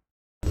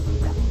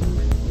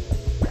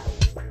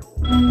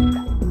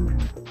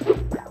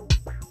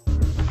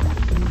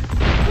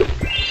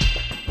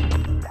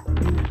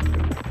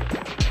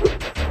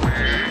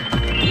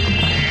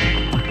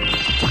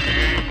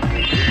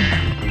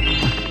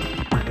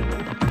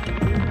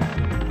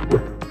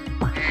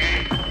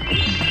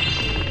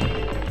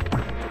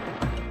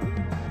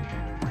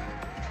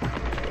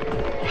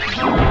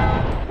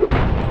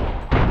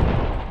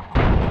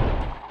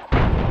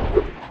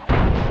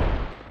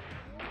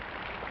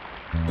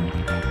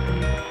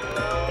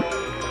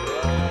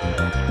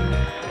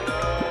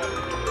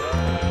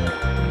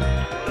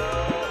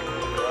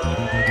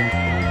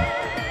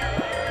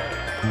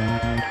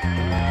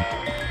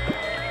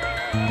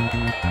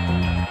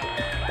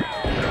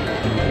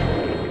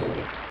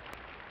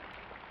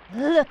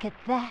 Look at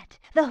that!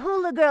 The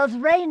hula girl's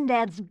rain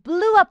dance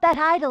blew up that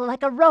idol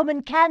like a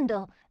Roman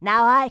candle.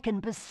 Now I can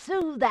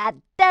pursue that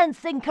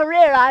dancing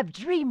career I've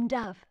dreamed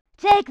of.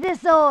 Take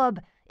this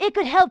orb. It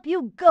could help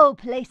you go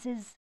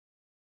places.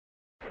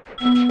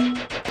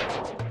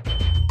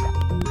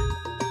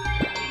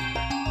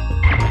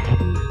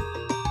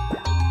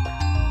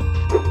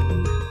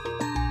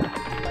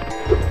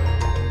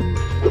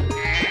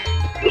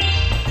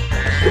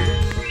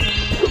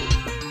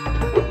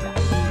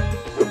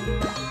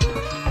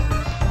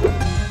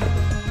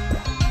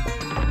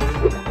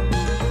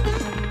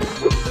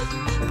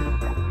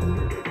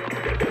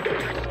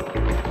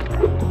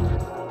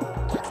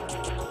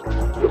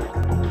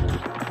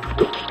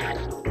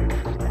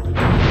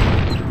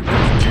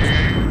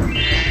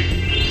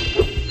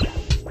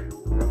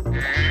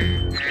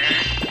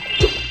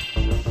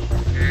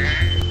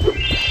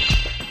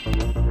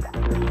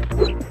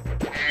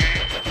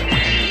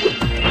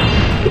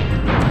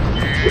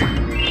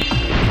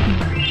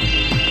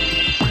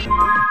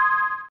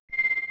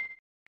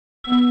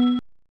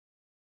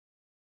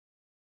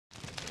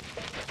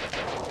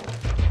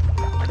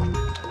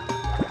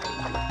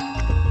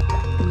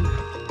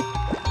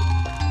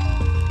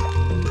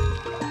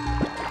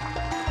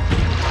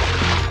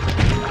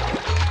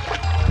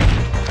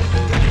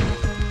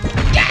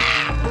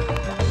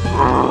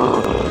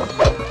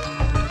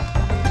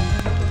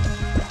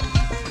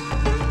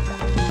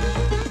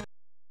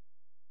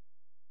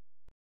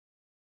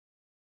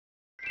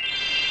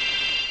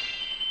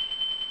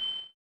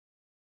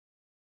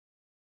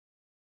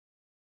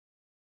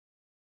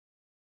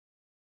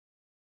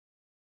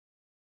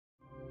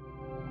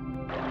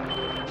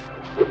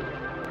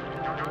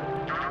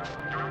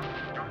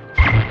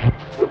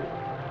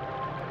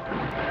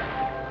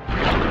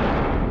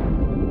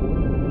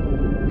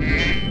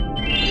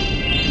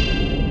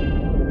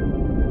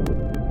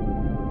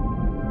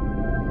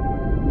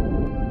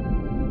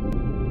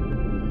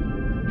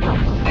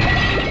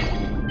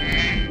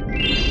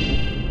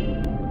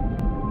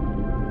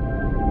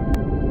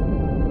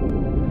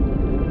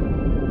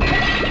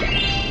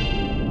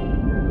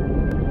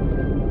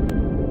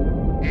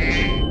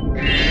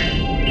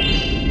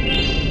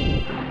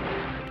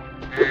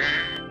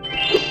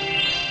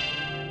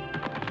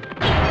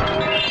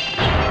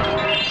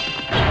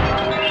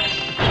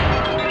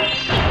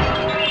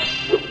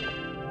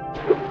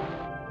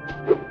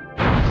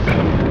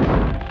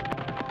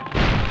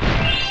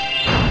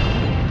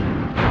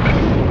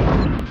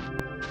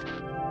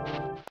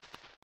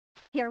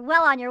 You're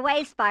well on your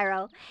way,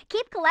 Spyro.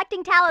 Keep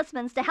collecting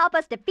talismans to help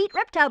us defeat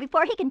Ripto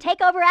before he can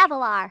take over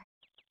Avalar.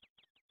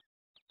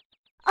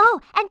 Oh,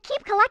 and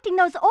keep collecting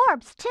those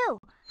orbs, too.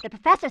 The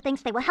professor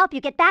thinks they will help you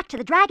get back to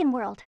the Dragon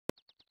World.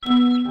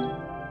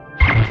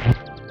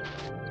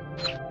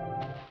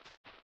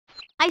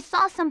 I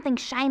saw something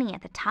shiny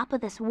at the top of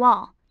this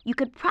wall. You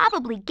could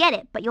probably get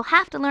it, but you'll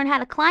have to learn how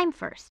to climb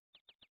first.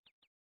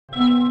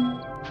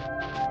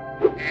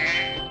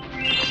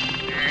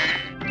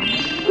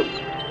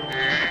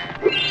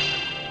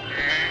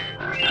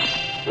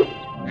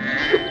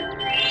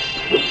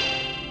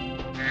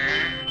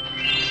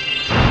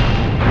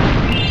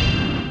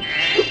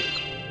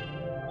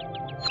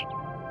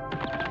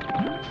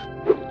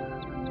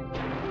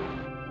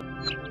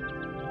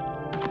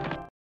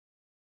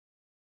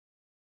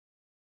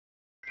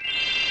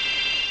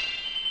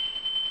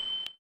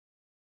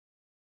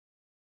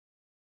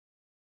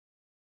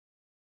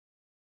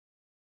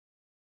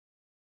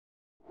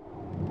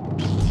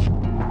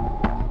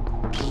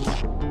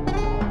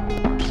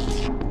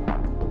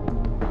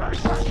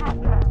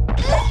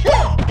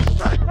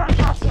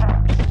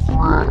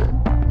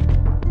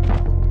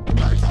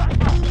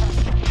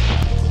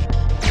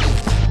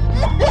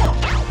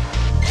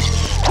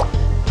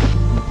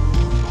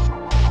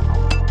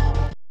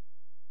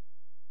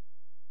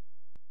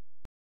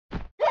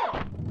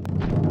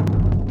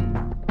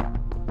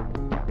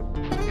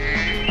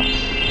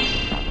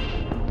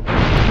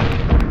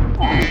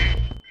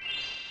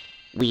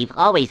 We've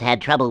always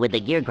had trouble with the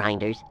gear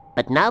grinders,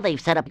 but now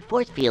they've set up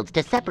force fields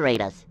to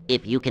separate us.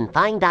 If you can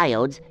find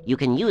diodes, you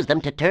can use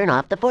them to turn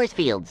off the force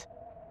fields.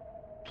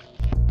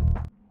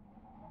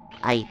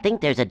 I think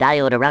there's a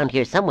diode around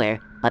here somewhere,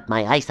 but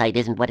my eyesight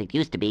isn't what it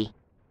used to be.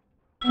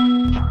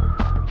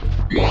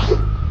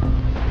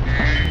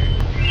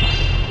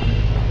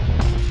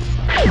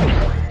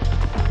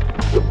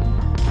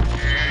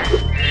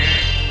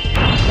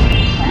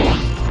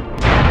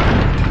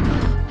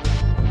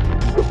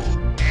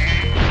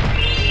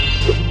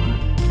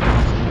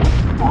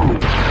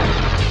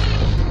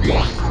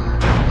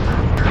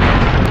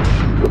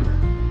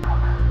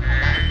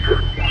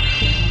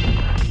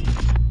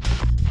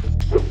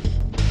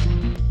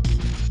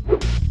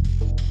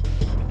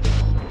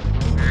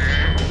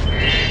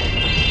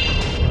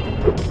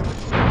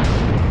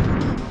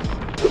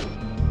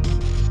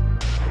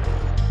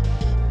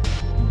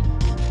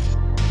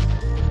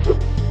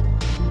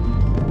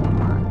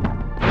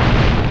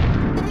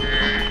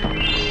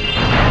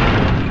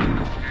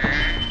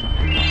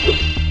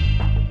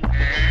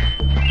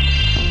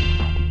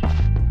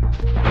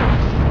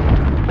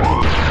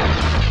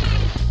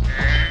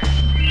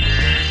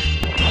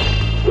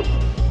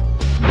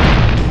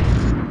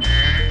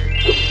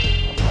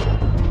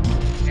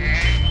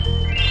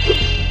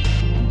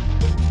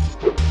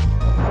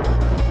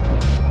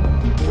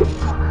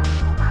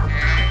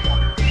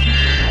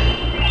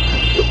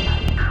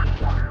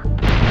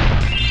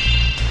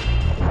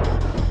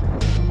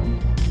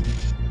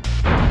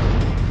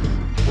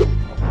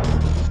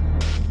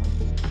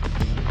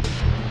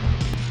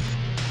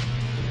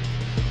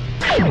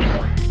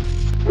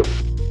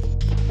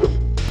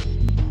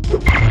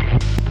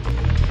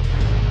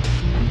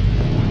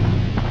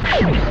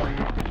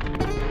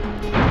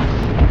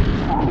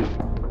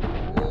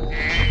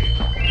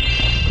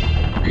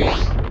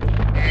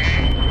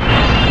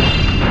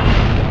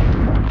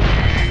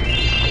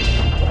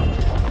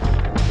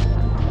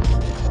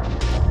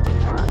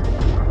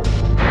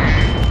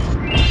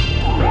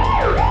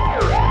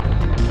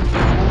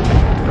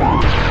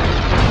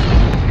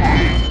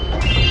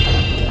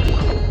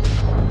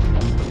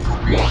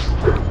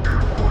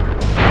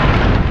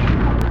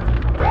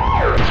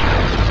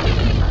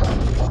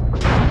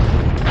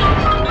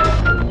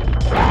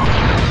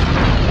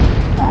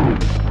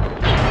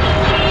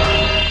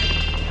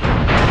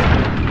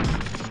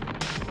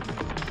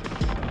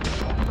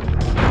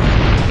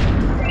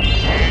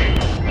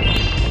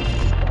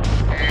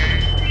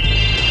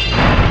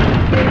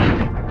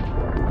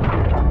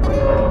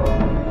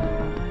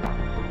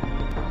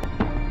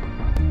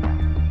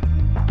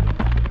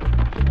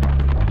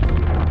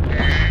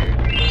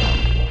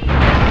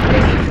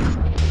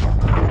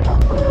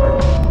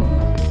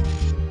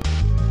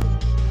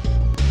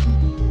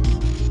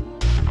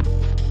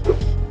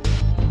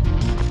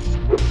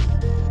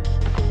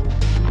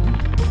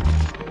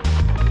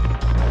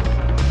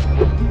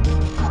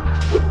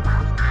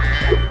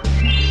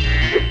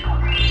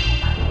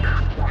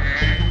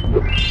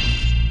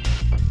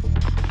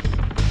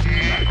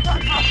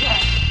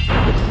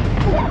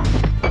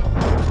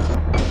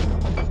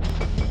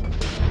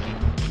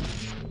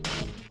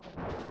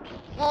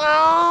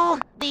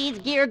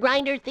 gear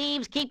grinder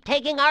thieves keep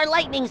taking our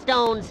lightning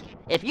stones.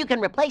 If you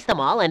can replace them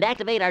all and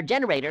activate our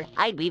generator,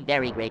 I'd be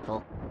very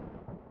grateful.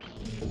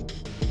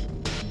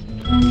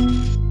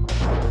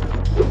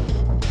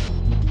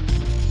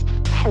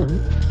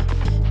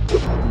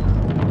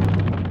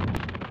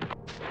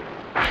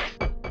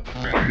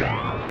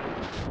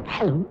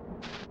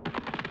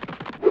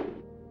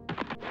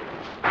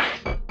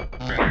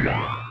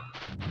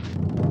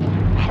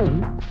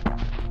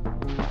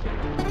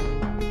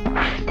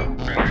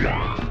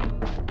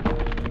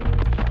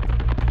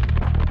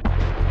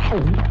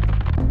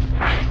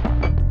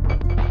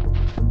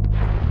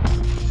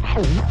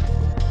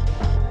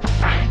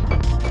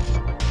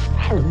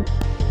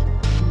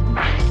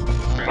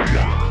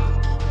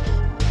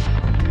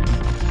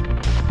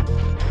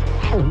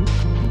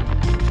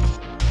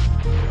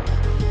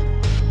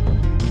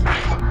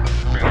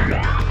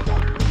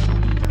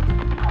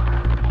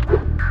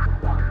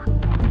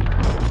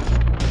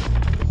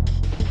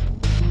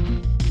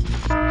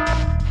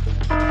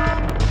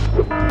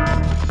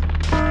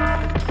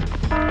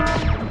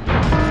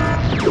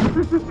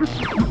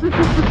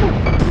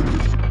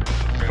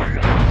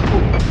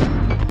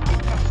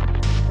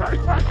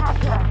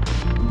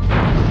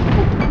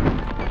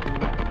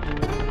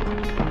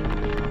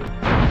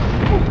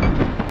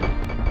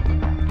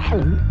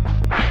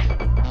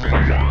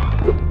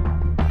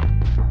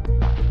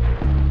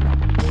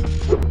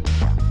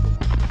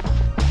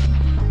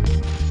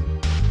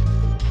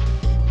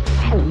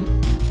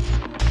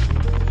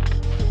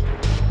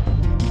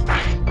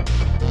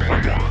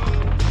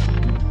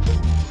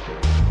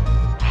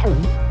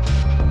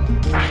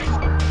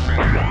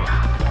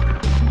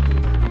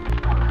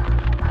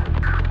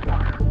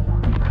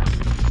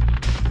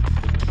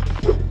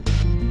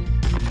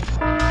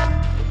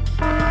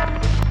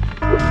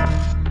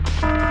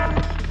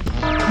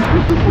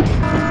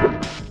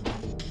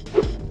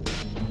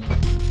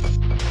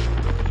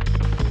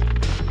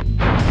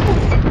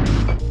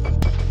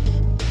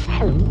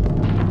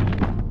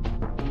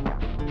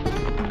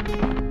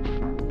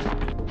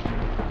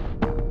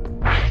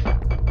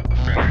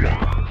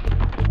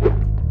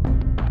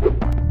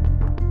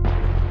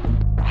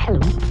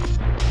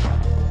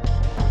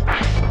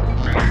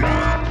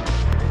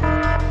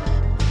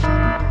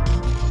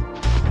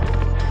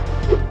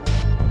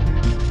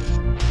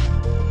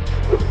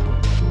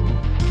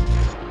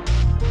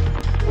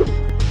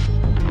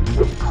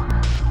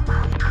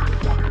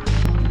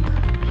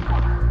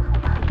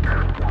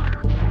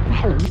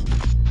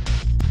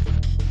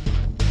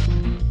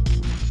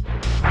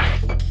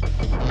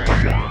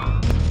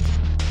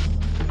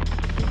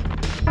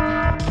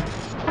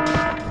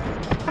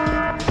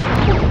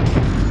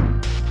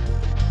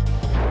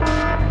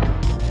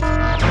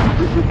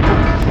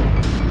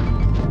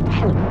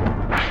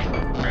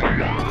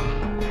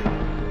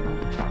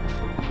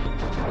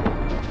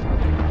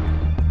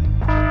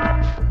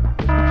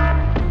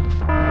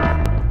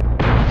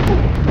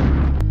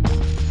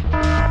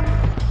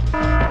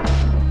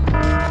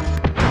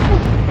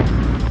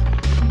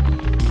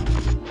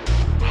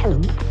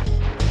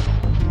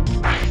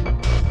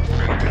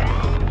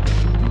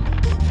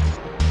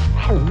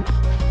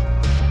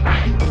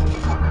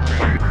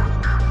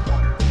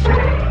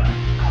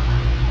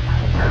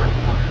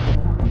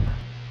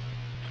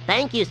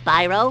 Thank you,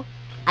 Spyro.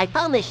 I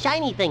found this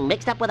shiny thing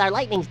mixed up with our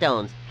lightning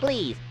stones.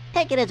 Please,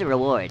 take it as a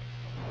reward.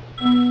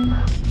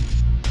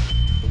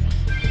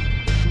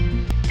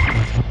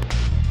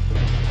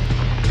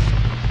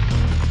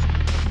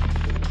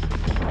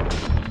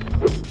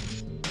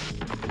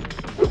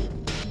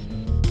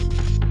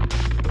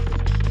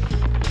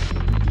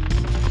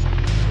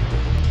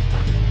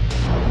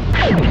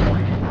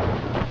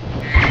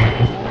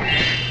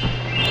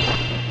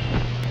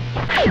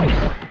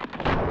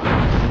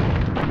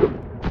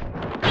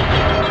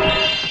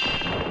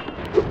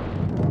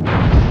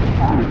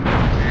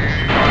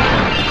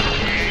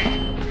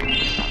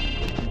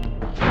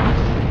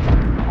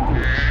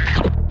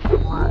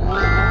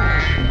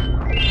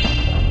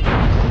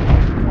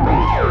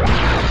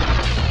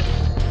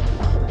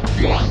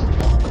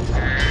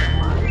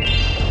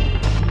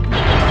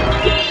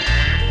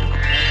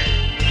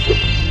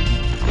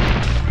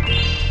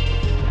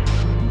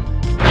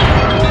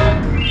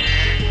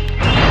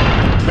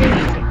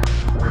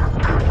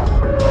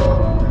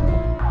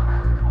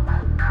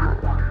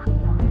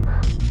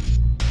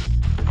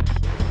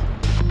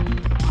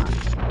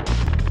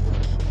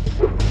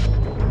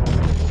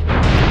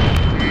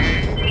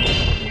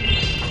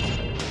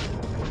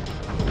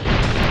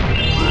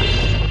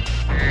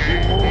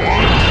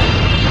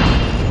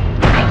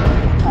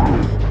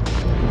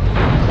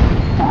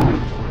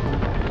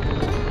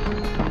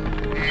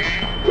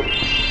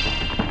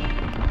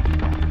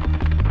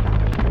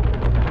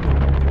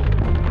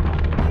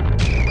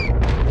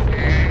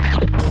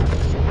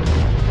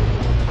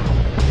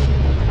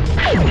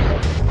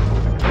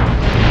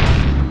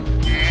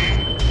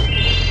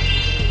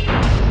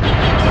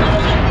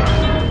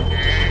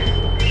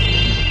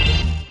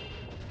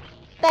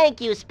 Thank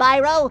you,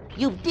 Spyro.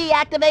 You've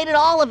deactivated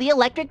all of the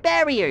electric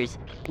barriers.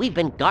 We've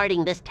been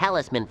guarding this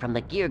talisman from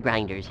the gear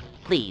grinders.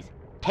 Please,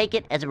 take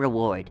it as a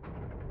reward.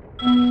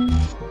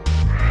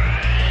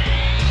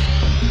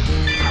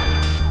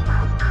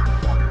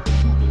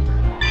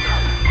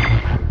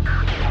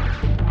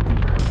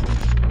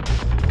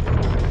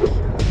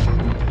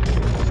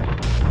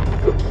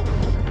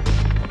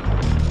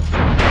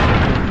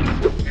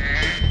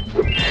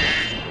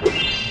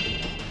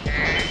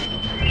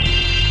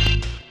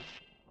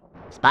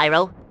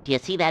 Spyro, do you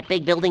see that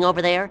big building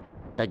over there?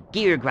 The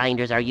gear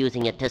grinders are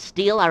using it to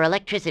steal our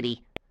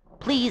electricity.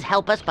 Please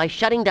help us by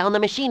shutting down the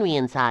machinery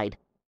inside.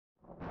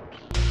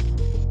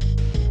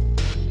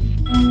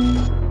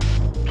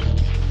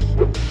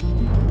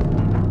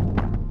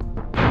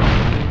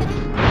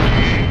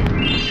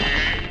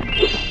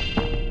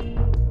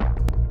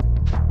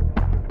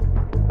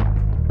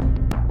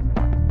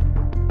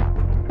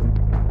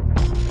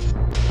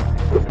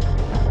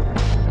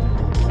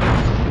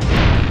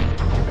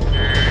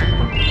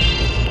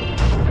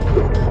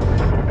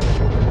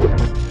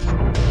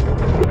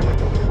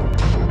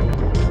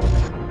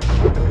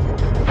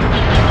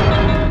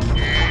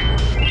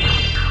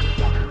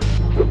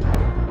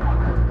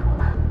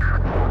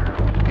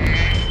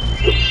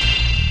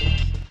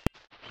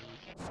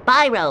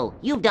 Spyro,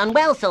 you've done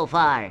well so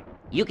far.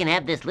 You can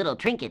have this little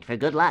trinket for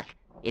good luck,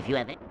 if you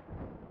have it.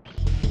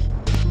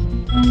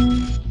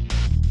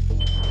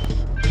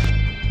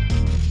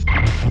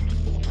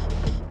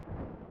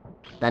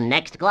 The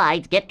next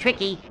glides get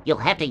tricky. You'll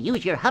have to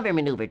use your hover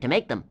maneuver to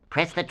make them.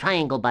 Press the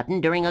triangle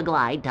button during a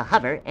glide to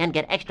hover and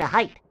get extra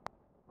height.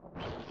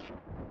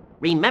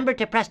 Remember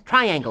to press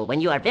triangle when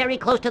you are very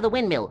close to the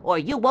windmill, or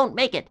you won't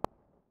make it.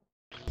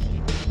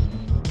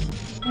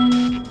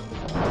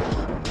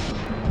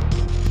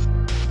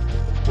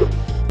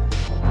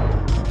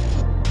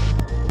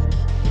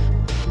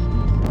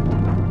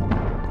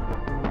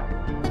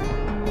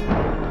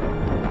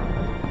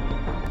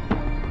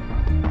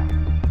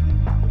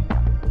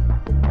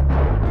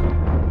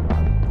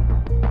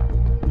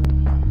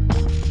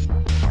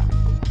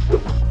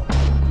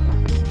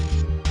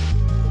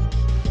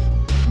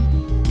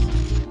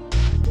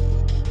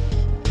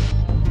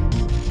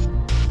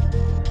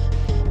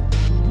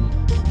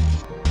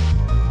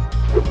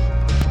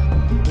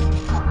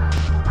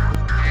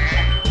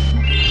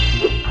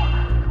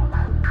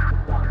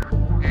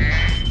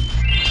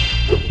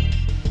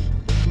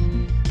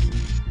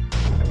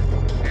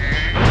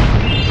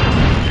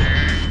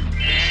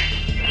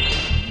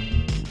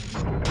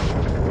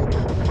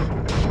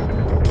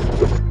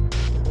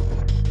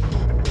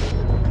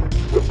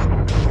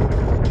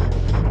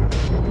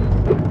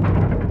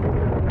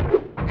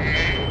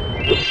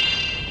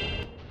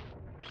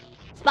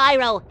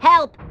 Spyro,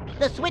 help!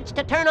 The switch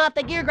to turn off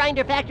the gear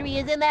grinder factory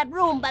is in that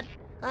room, but,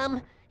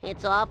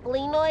 it's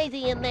awfully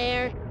noisy in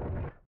there.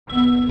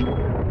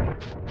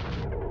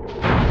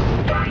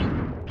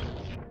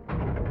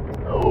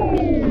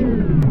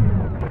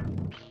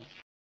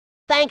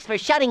 Thanks for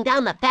shutting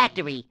down the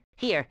factory.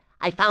 Here,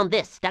 I found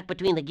this stuck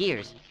between the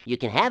gears. You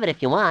can have it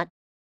if you want.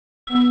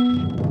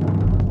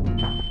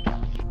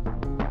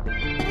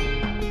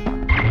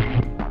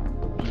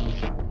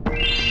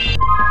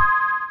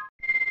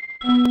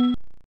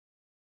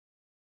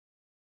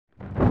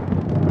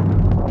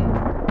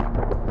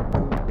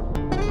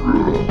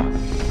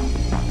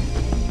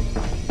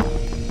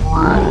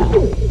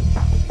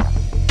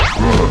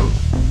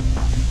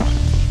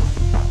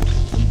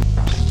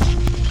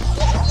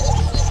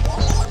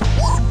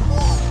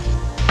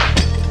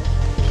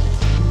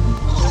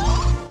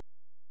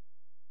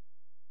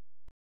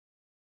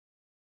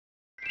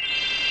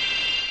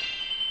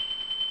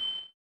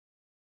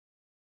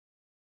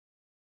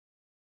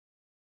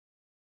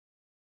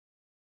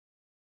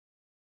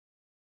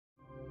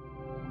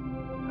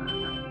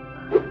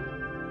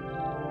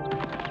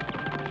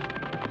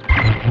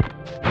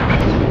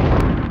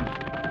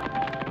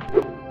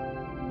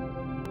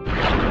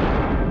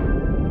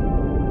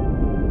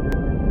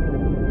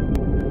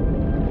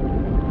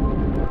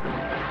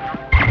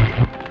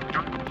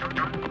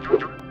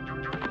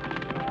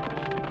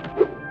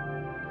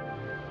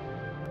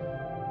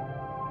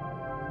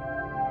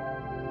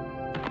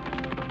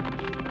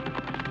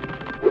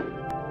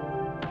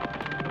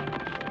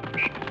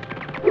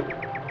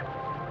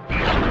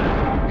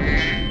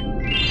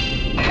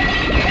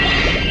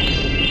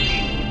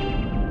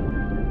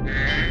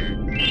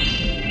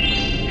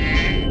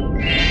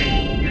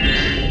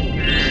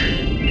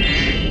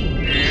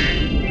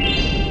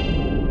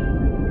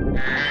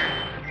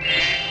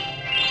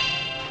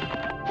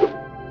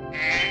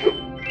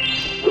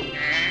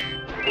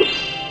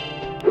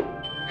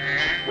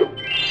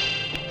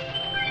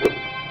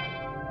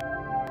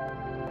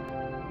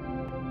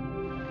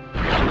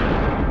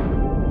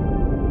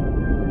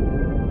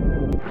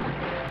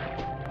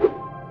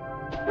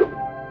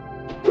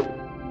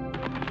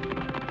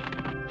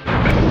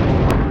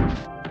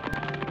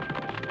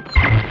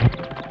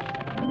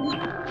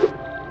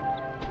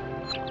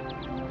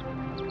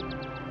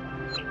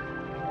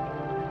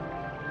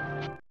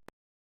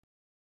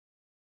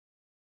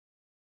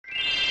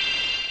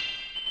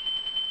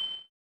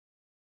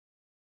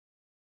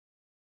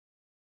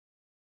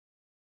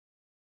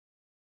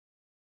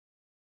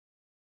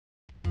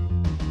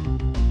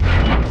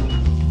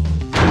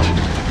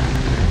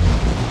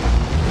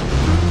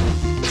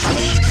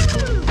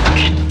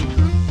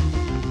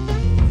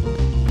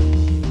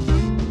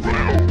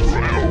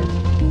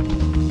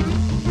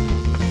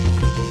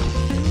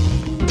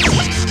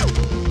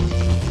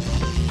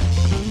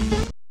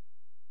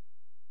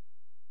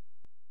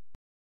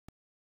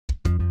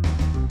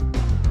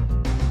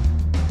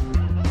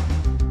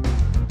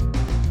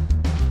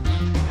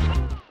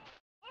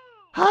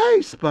 Hi,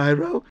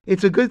 Spyro.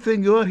 It's a good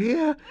thing you're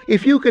here.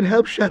 If you can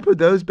help shepherd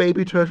those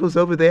baby turtles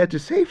over there to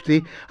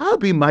safety, I'll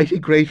be mighty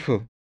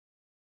grateful.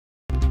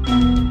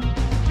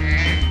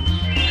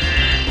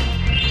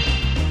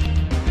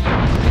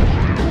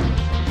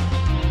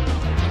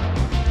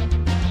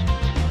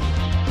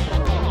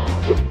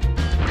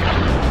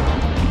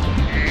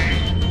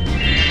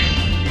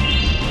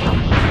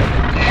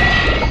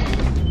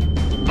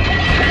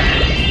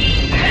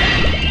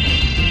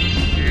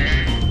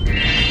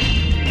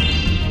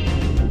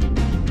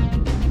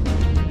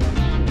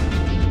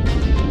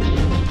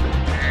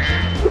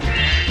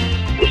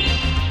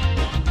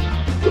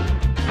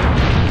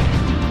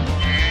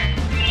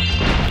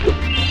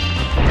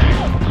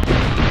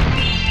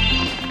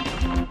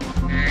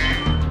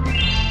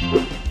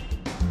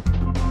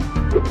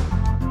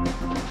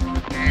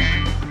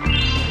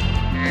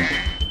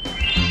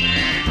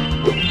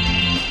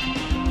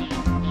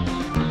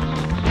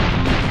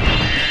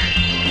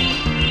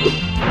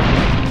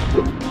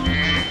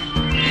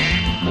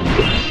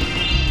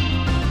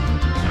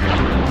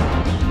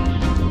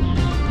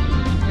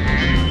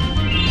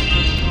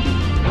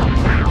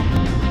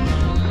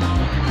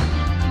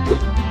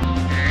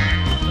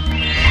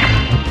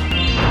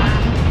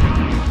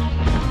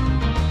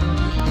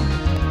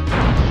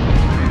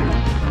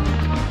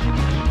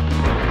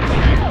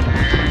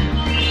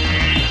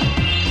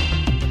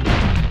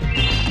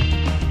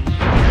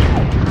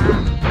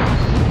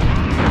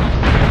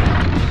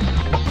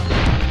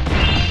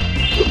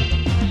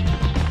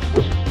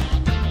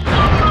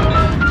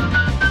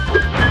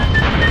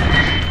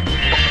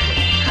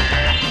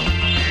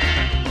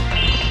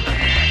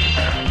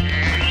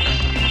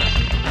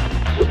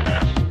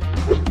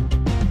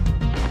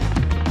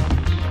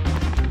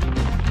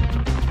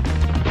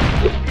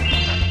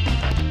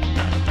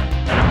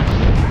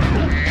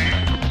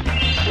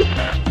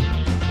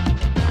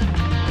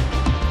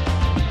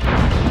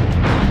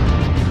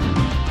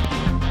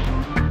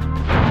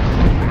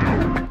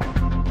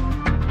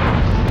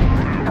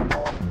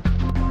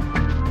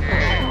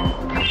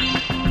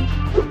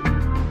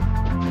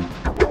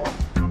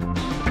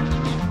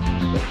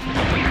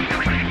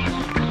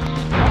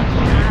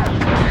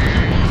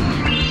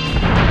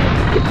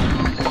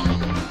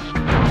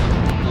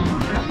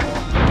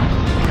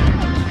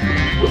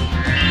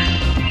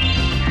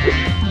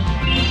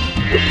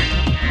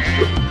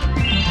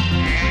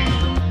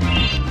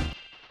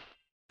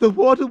 The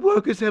water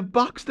workers have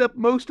boxed up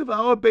most of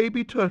our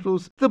baby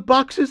turtles. The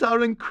boxes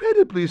are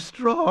incredibly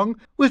strong.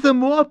 With a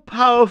more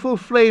powerful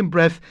flame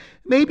breath,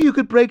 maybe you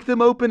could break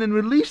them open and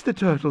release the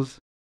turtles.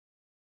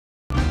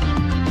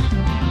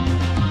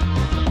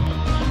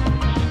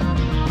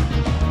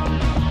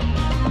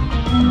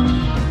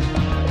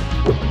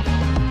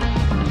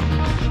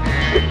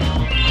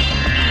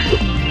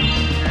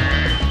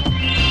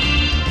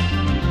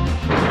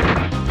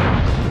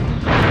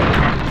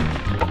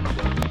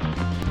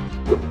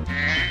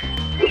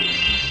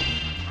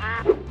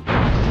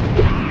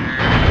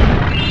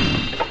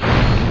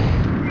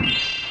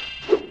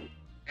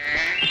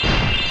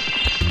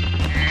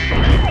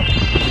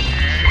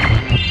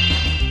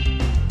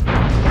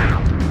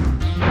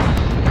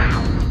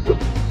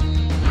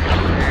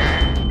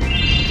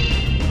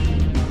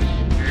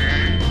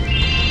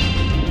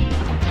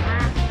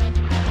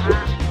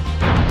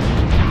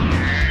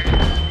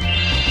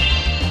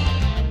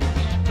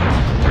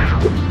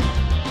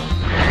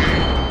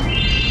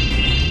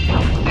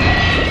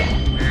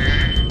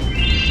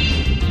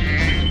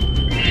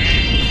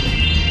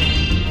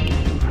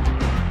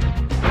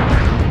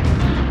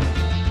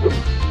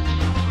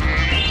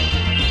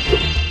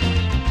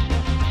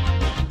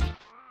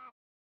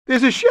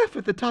 There's a chef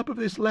at the top of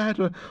this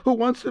ladder who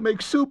wants to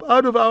make soup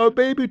out of our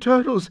baby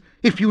turtles.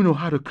 If you know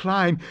how to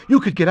climb, you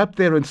could get up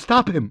there and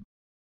stop him.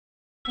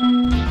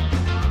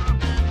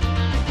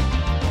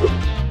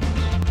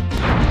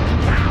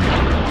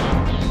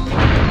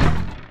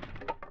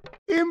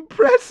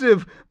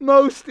 Impressive!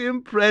 Most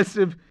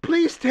impressive.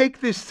 Please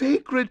take this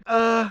sacred,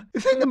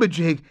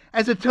 thingamajig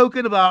as a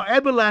token of our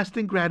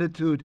everlasting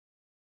gratitude.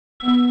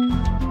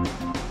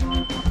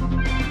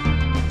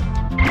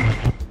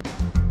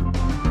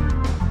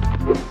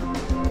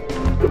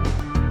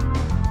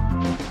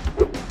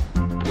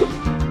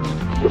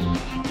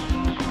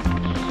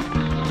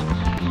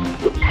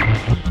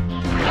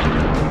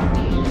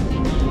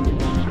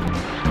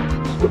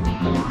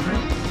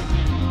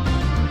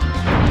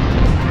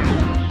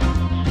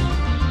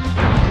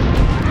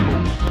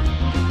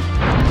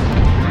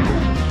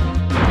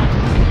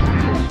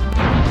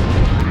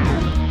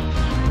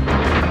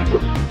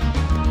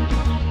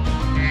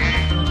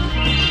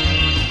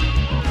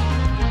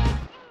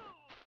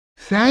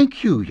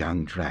 Thank you,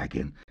 young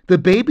dragon. The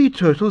baby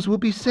turtles will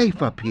be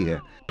safe up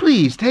here.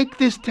 Please take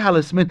this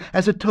talisman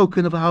as a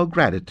token of our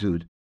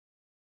gratitude.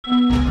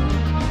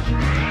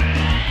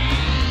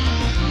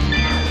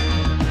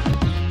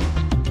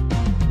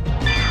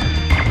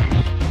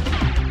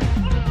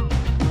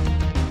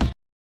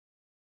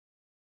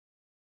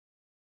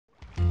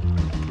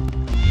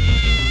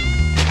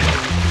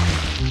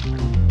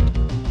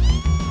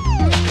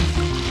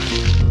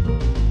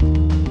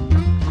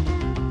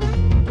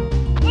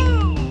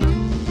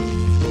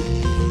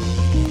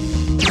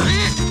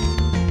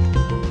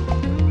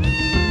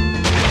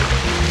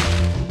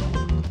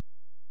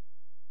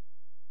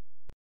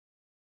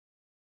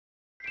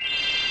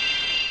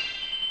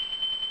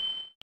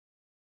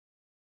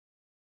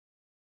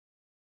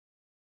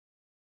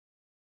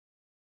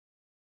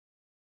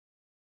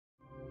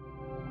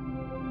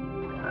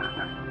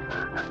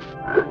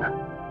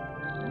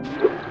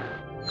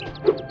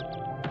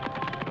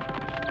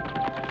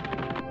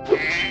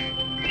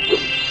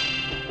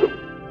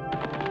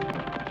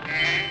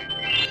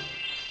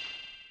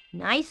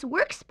 Nice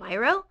work,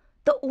 Spyro.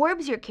 The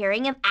orbs you're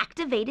carrying have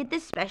activated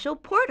this special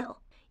portal.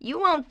 You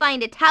won't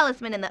find a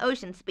talisman in the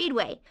Ocean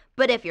Speedway,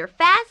 but if you're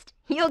fast,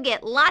 you'll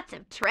get lots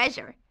of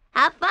treasure.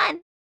 Have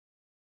fun!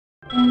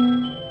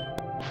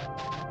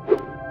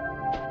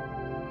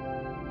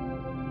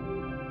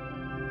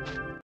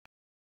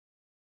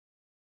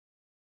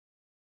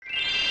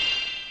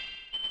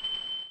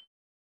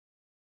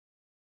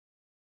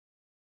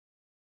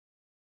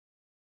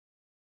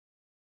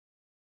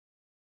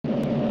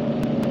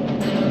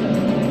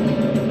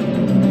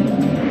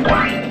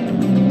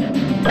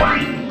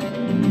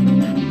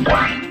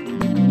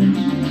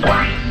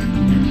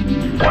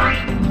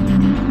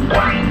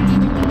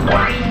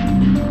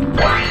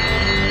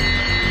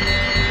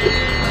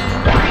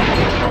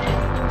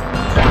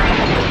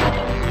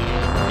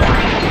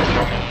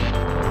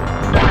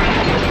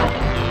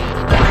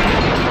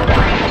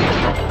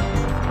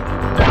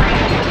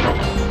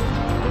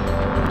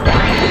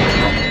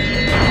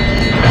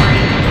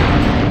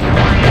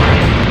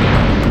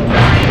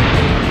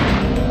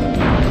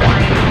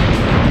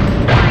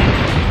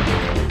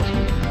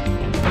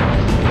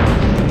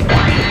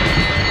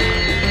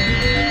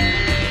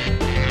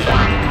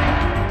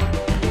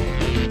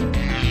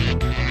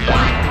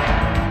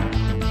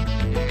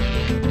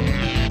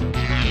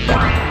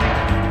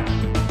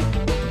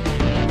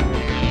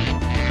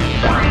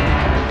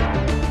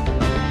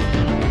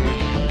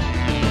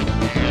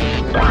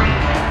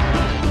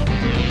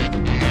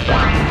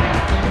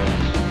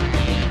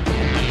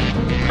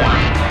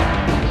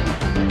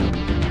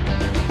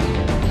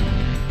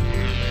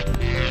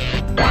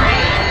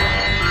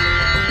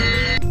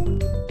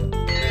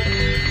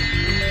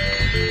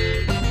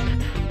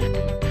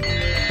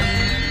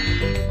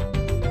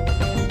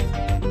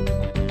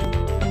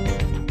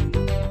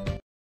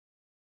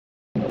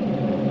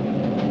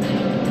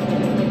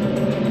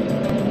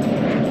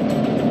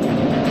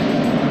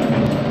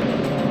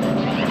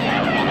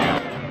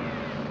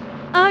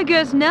 I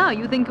guess now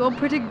you think you're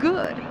pretty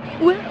good.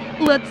 Well,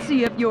 let's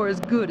see if you're as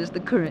good as the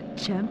current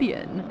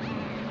champion.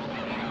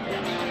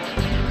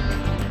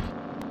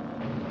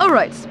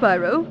 Alright,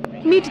 Spyro.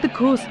 Meet the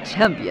course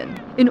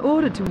champion. In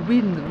order to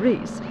win the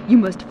race, you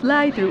must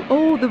fly through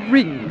all the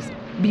rings.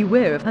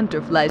 Beware if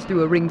Hunter flies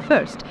through a ring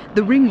first.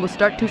 The ring will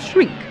start to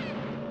shrink.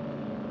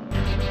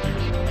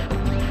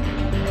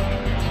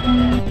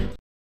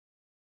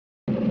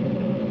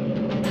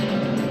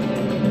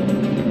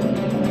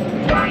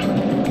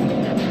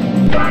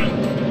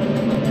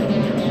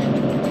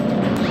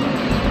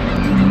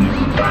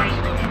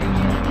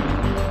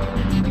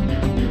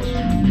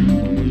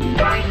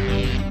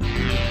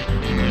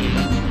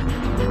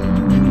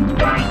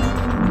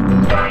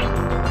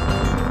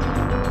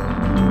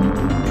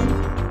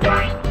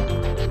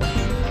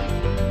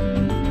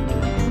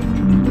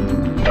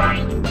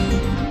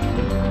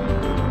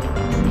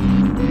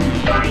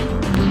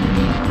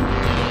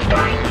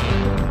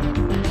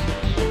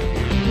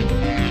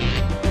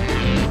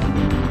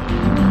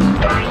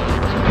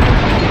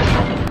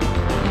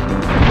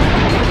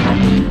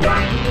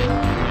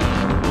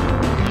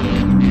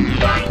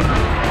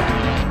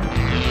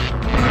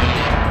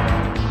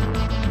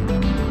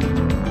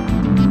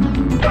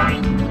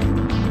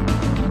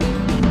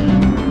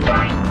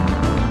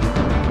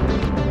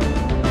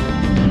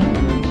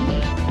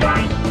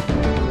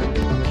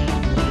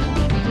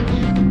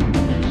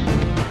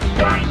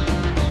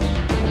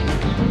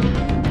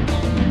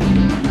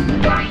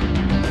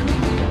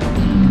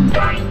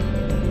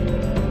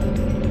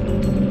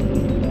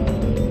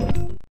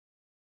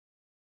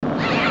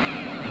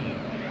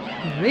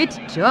 Great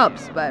job,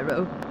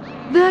 Spyro.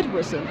 That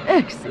was some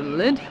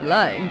excellent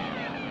flying.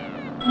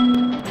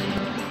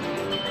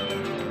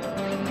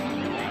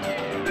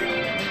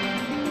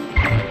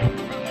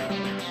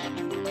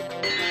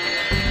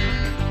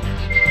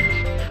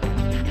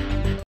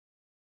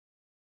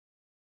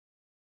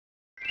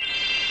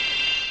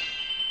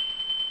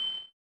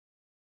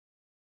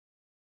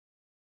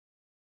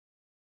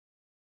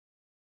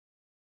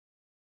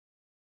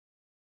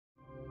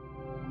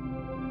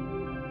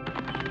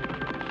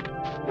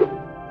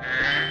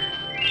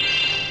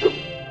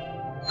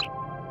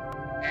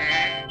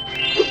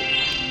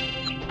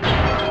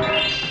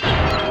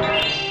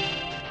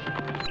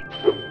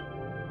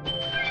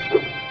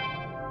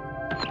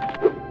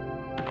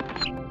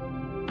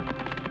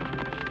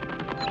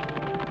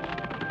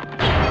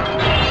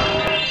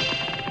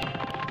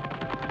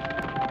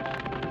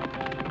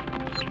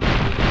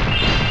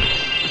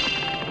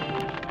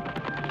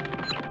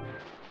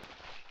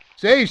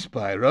 Say,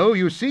 Spyro,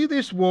 you see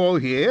this wall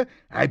here?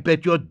 I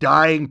bet you're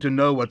dying to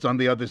know what's on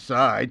the other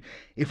side.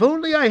 If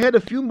only I had a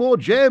few more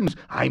gems,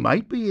 I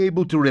might be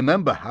able to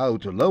remember how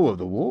to lower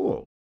the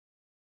wall.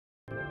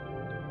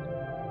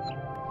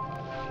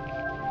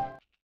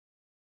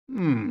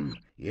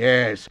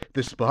 Yes,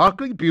 the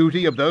sparkling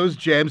beauty of those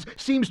gems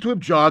seems to have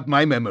jogged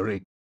my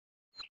memory.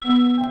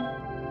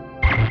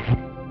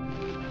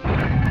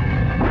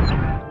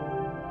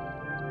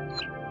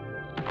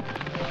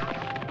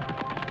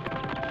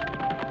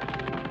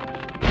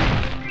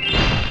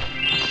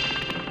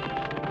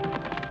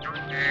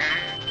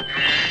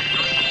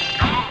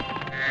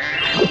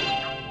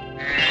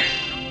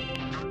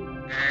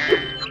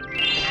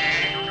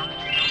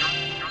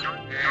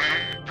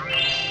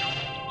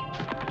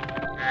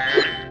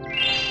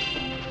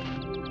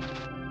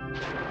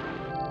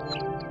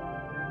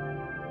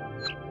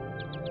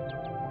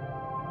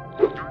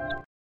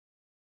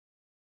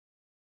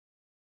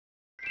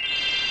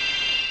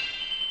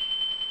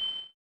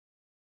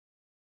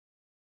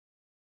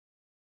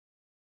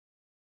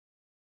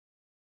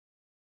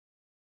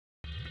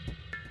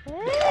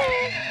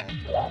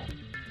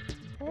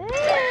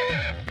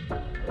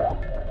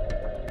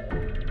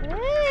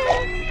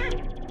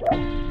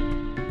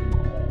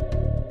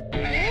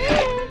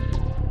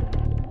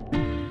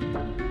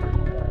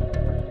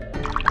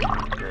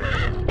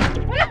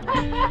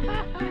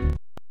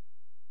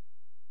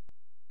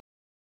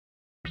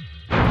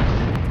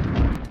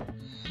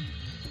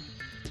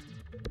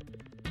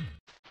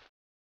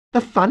 The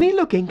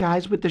funny-looking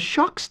guys with the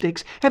shock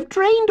sticks have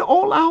drained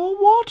all our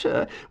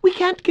water. We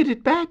can't get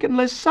it back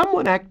unless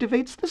someone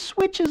activates the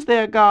switches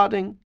they're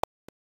guarding.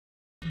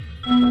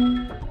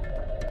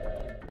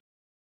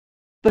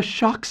 The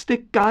shock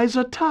stick guys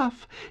are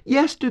tough.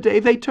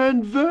 Yesterday they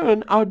turned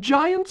Vern, our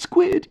giant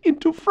squid,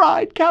 into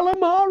fried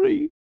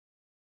calamari.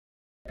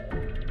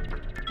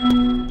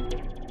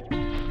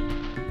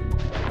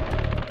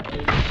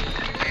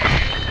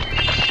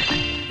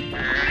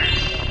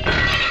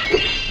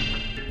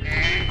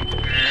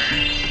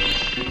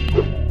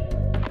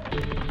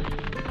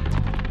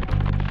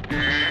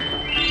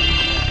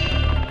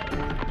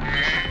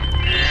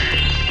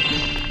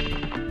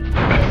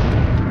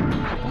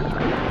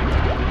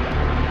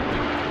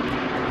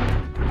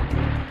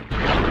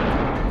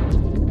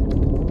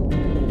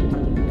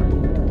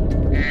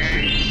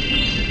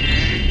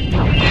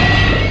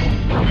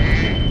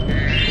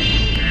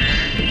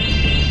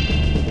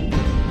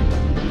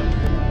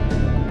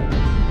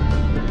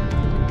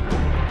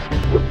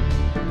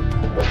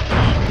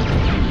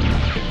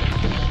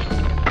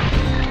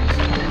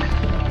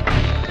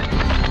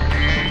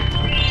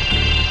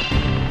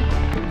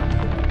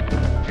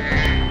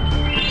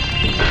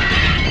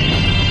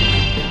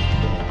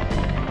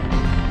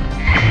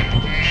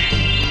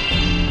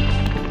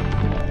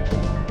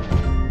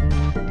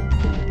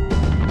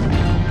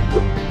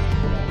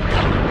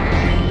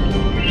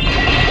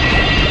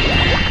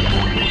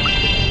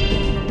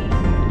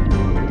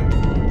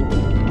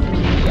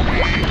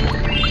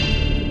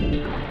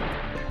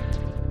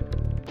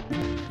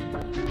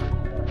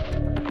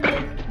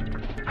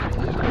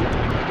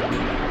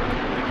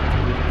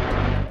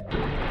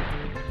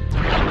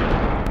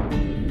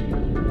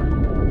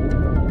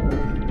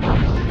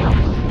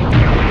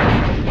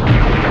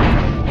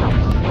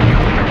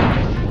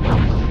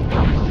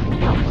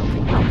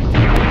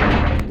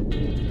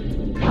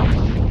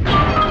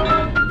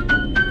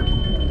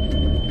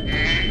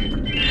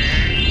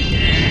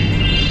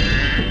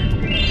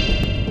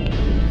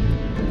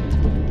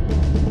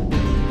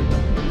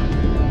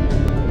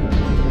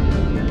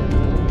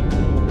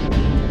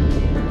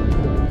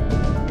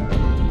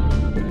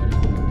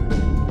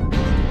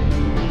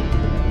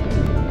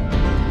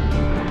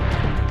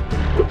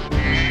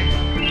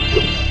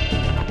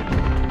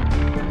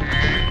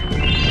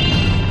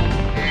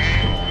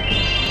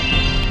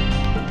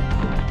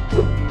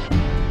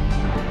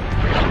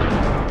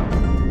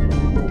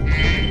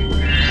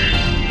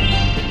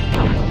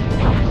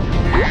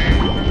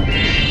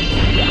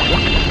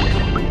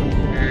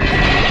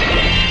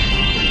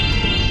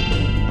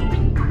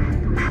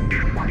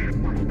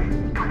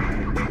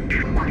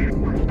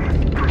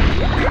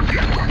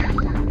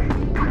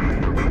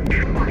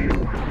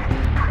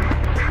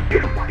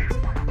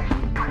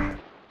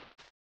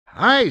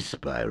 Hi,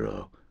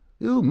 Spyro.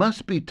 You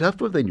must be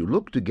tougher than you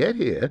look to get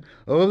here.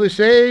 All the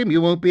same, you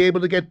won't be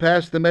able to get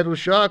past the metal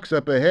sharks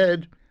up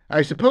ahead.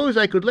 I suppose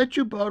I could let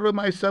you borrow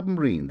my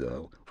submarine,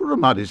 though. For a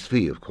modest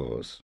fee, of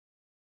course.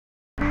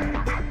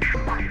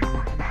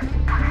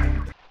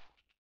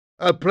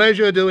 A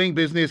pleasure doing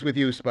business with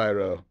you,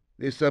 Spyro.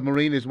 This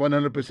submarine is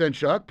 100%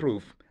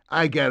 shark-proof.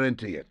 I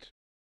guarantee it.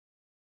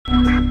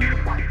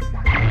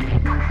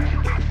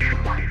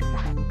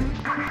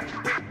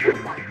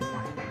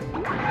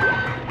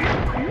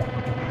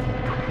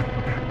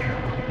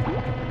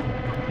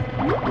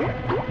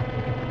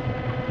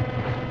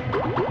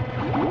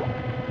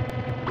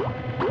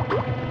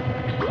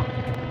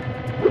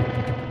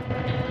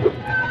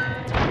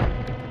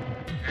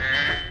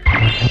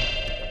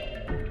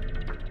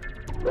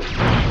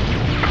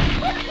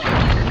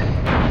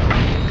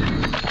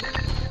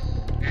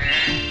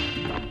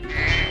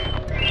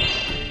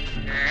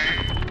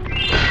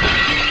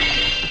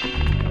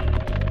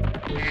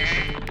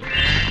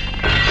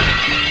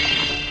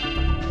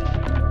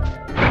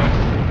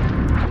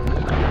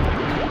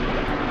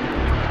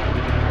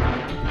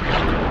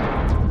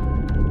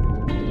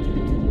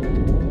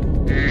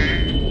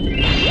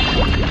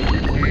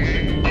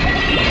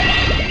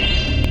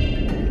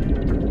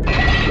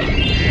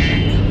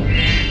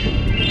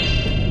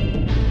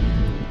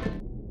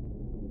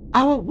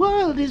 Our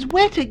world is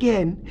wet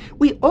again.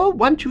 We all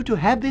want you to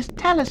have this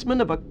talisman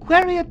of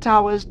Aquaria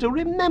Towers to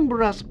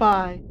remember us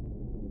by.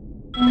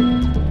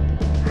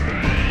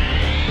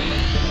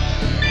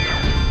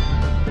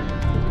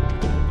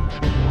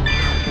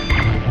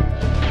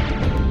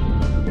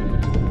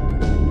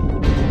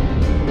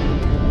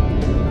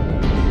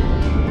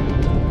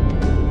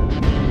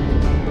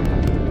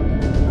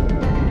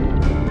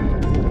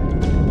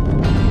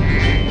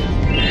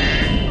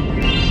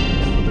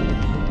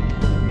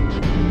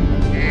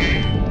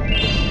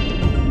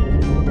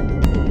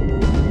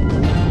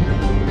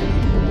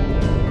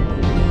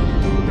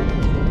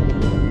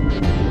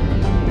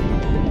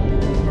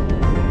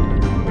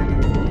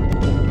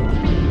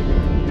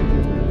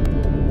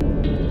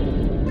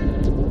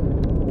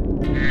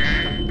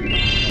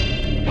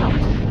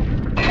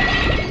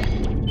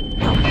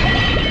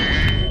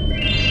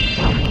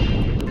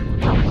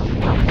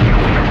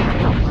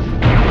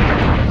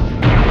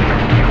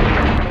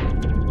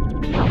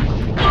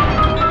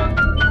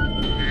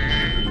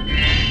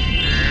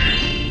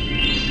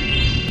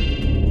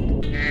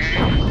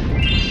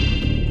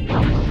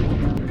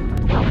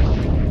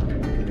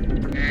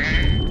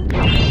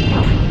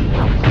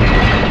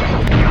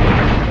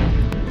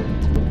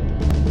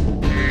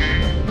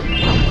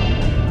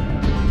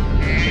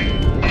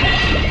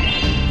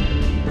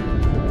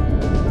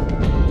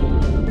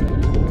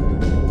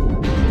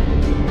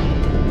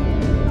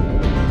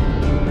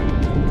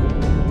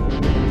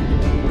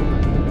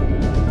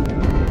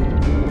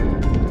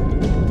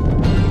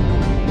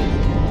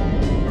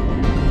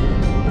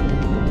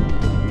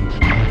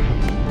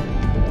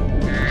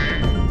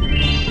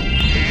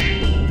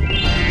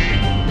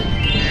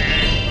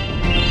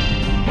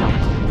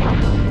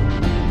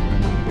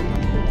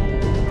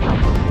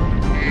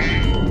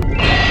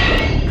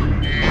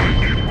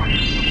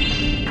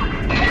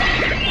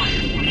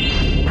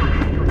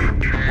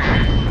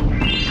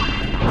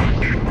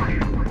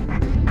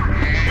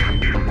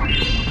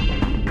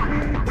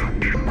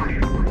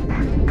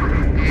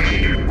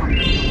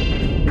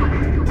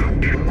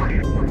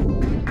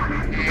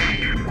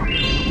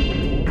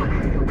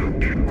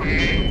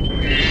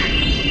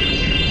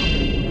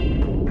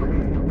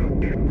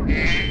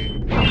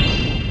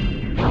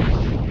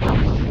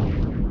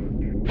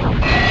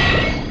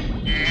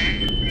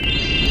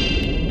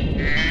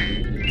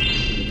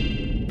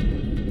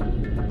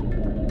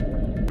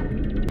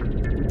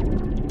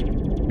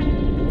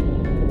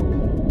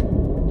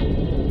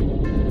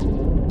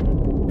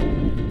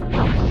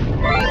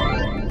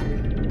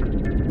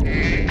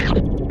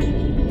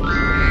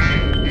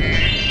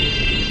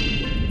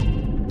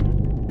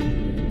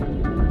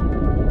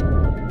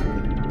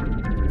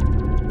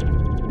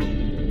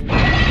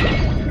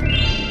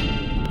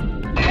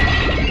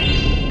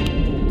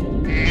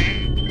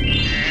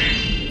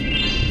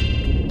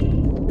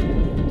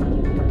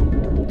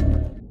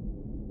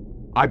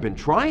 I've been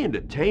trying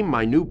to tame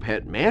my new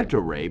pet manta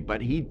ray,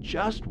 but he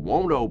just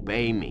won't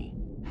obey me.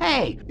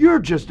 Hey, you're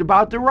just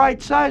about the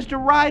right size to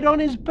ride on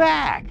his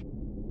back.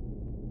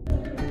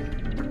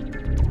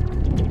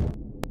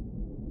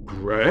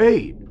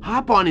 Great!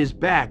 Hop on his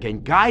back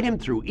and guide him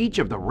through each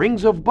of the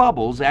rings of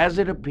bubbles as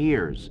it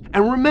appears.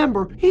 And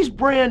remember, he's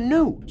brand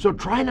new, so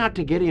try not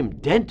to get him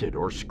dented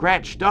or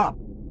scratched up.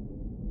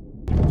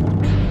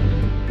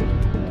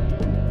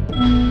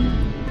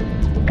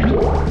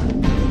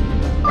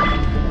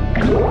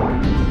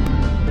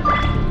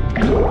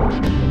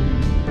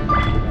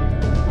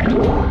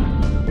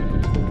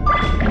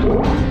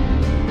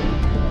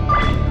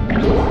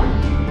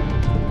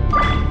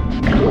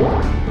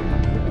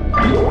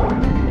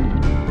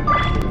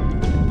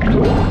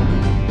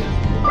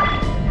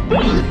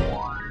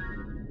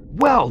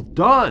 Well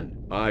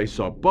done! I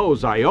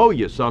suppose I owe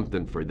you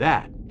something for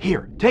that.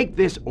 Here, take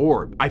this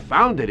orb. I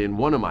found it in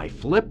one of my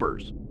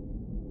flippers.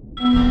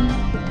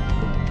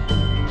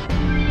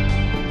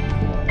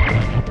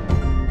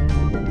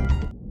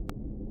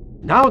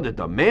 Now that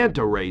the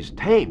manta ray's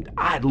tamed,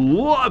 I'd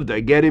love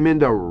to get him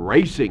into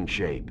racing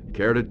shape.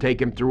 Care to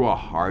take him through a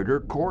harder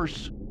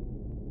course?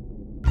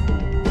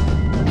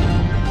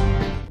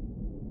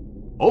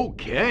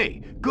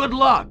 Okay, good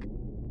luck!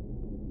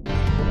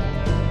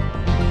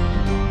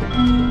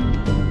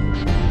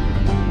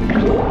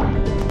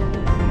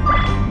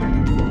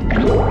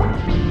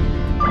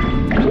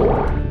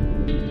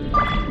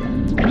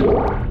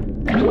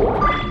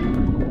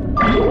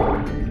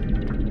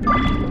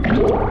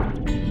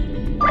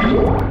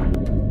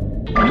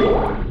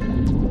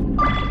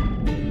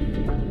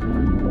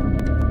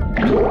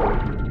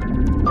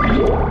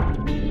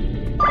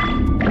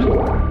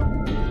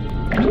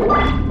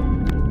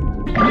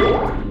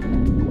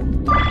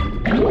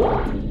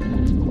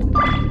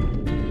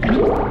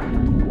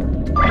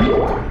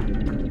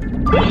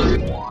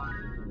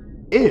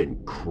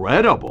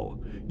 Incredible!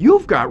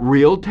 You've got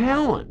real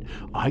talent.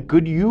 I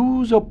could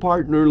use a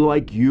partner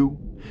like you.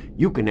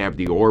 You can have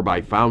the orb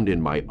I found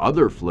in my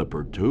other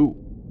flipper, too.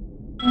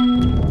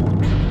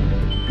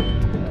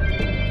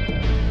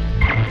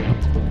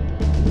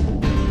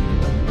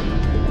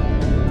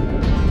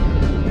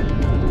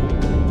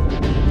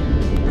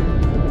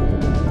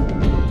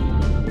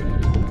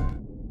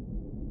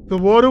 The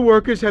water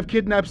workers have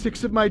kidnapped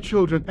 6 of my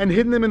children and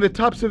hidden them in the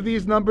tops of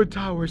these numbered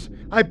towers.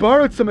 I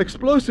borrowed some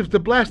explosives to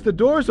blast the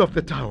doors off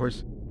the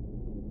towers.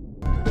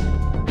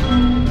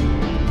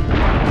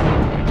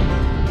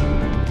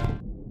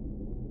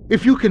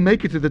 If you can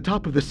make it to the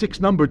top of the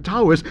 6 numbered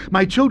towers,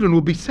 my children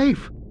will be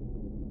safe.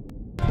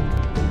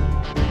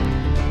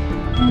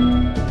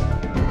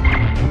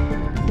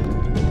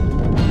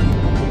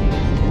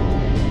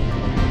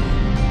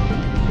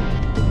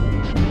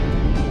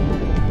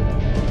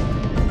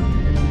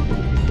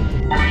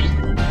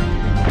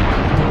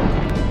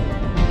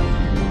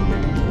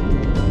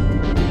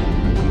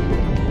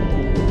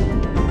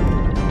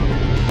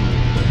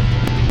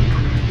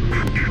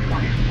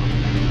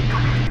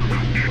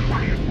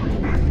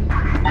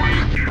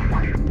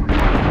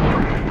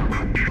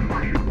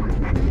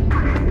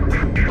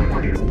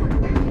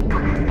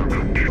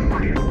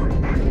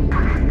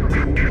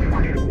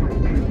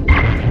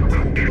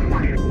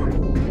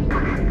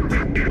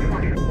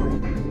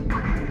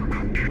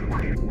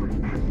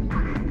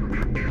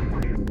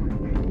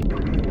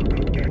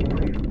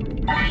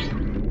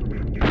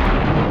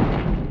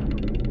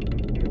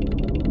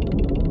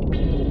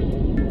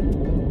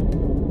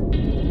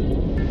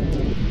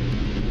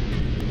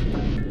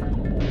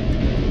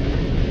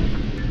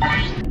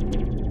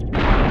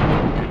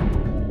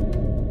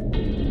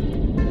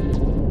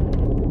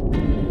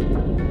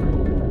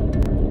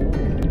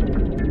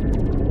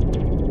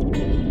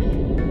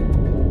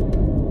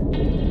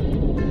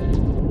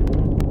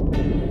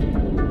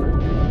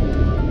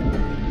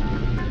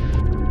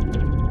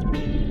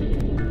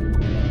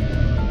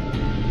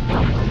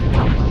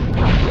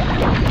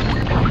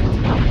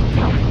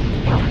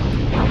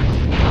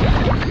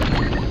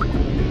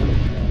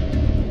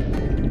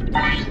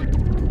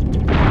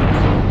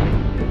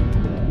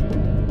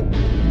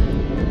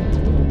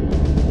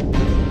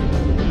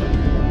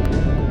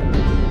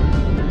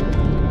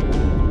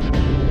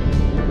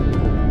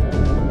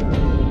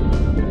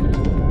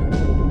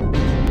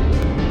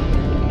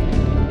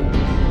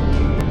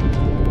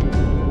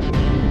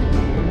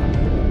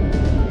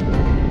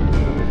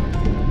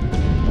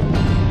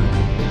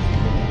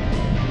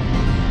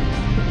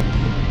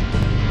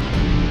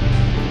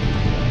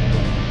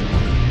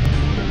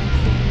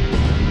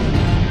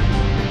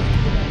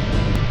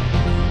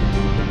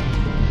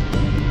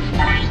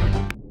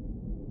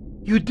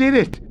 You did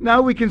it!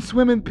 Now we can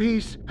swim in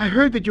peace. I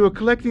heard that you were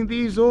collecting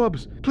these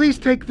orbs. Please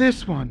take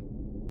this one.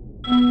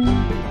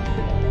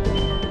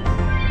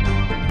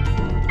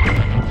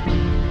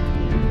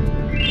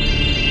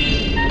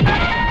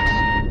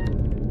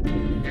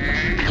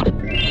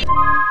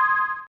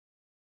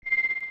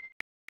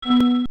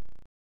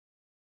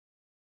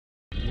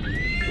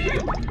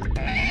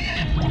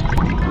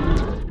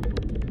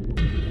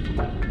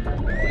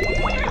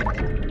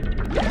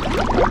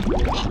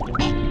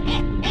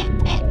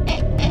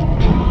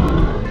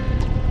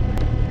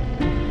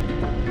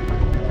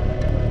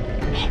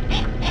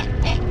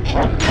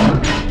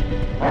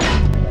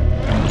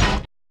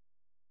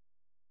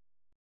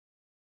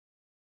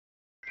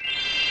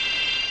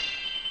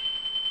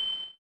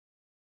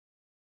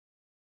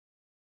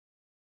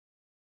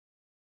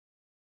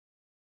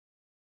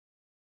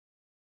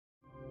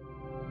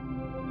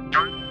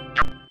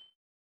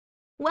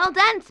 Well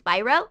done,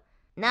 Spyro.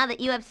 Now that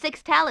you have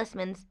 6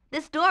 talismans,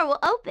 this door will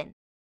open.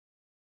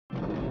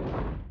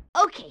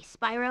 Okay,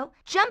 Spyro,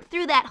 jump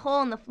through that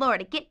hole in the floor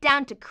to get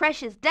down to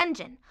Crush's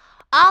dungeon.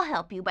 I'll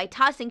help you by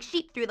tossing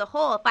sheep through the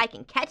hole if I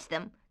can catch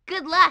them.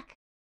 Good luck!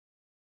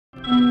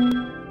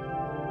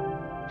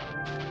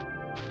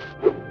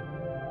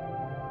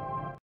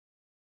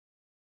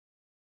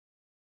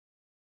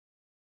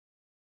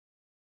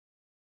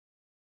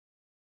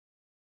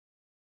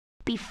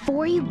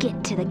 Before you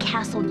get to the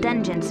castle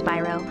dungeon,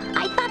 Spyro,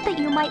 I thought that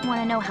you might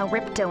want to know how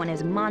Ripto and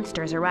his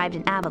monsters arrived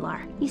in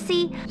Avalar. You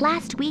see,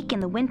 last week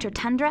in the winter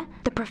tundra,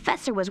 the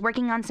professor was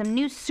working on some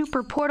new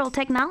super portal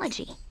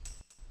technology.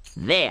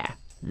 There.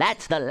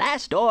 That's the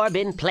last orb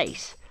in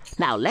place.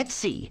 Now let's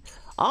see.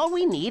 All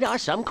we need are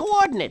some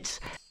coordinates.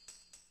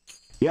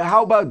 Yeah,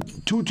 how about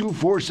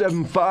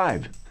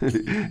 22475?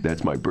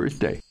 That's my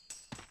birthday.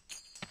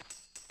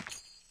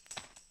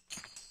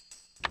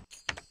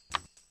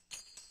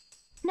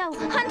 No,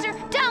 Hunter,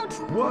 don't!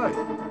 What?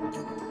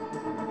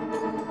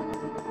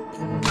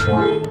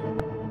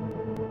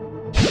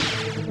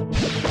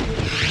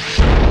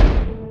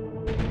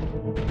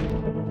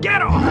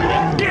 Get off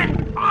me! Get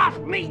off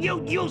me,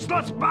 you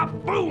useless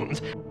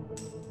buffoons!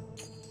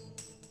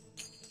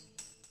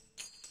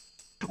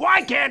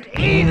 Why can't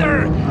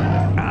either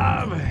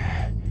of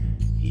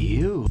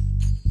you?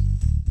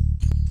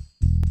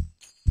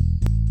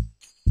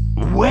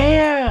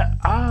 Where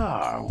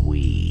are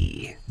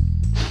we?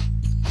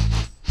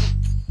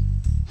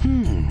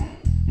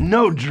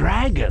 No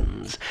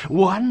dragons.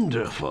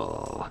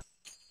 Wonderful.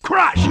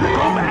 Crush, go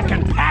back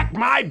and pack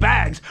my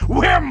bags.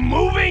 We're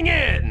moving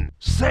in.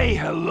 Say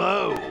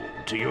hello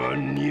to your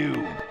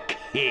new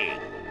king.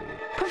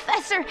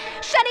 Professor,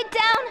 shut it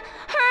down!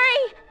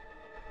 Hurry!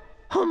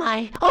 Oh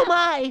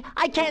my,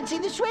 I can't see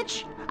the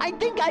switch. I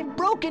think I've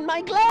broken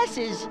my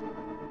glasses.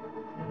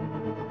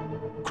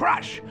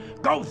 Crush,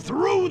 go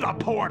through the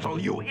portal,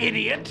 you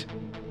idiot!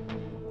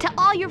 Tell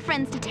all your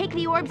friends to take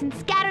the orbs and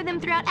scatter them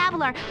throughout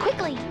Avalar,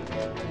 quickly!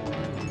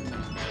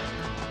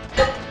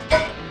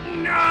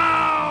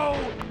 No!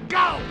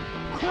 Go!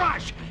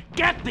 Crush,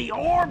 get the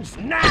orbs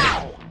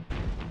now!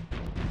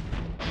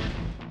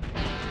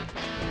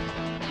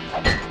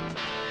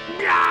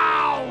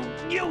 No!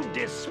 You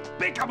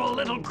despicable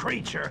little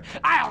creature!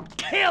 I'll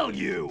kill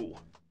you!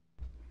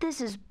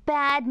 This is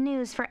bad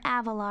news for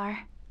Avalar.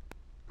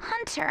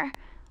 Hunter,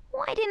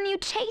 why didn't you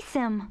chase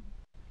him?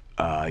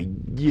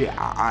 Yeah,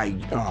 I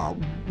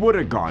would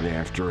have gone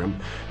after him.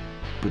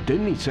 But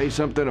didn't he say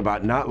something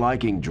about not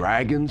liking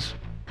dragons?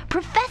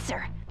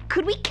 Professor,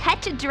 could we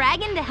catch a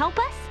dragon to help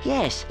us?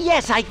 Yes,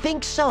 I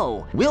think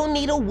so. We'll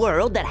need a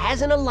world that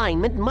has an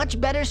alignment much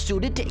better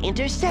suited to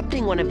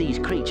intercepting one of these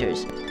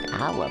creatures.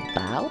 How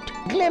about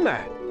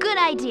Glimmer? Good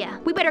idea.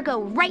 We better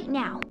go right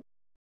now.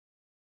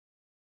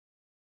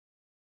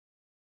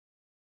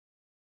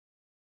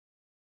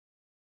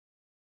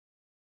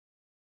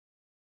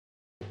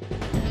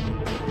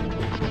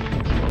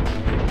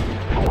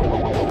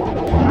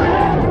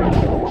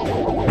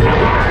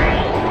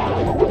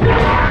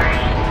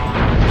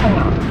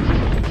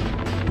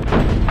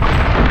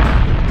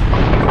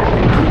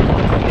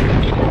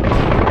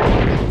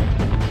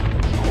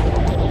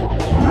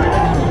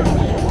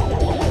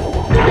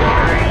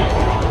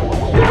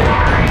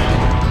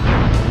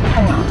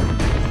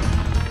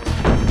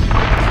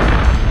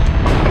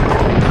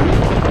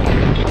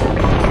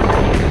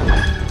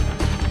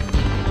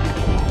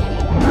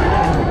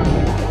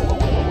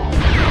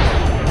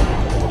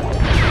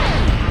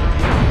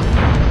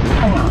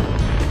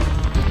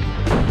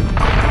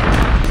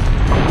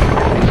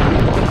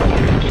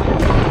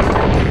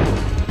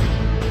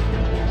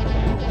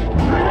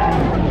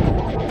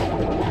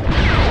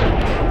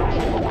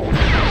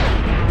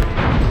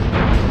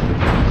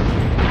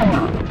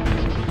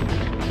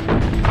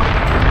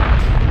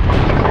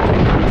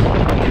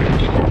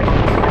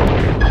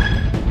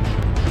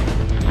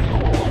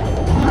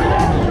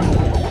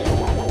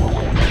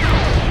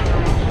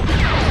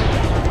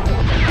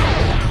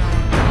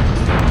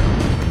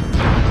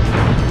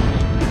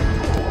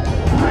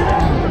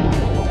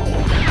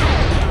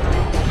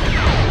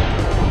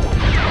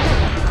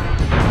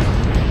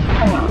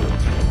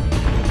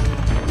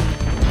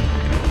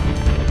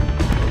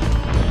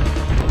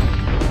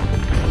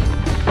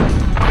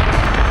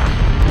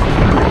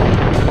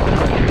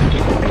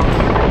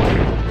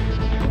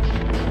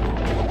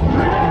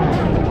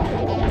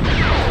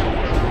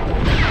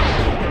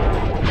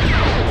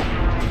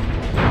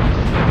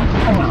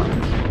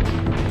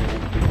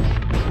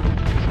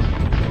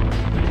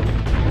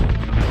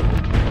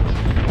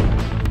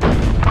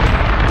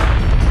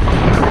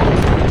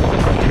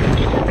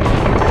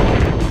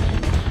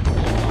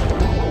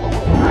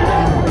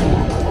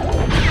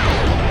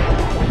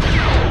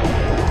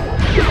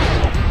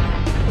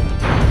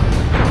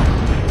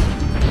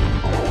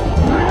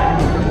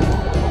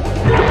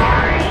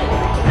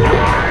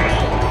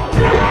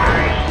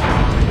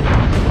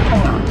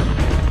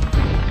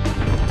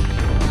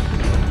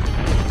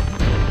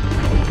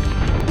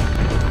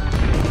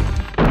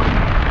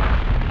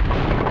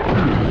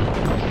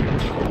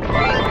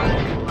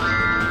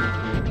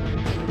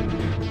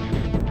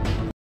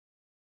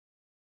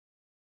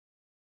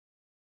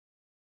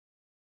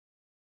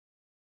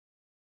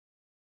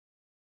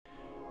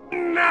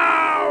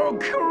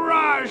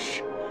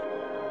 crush!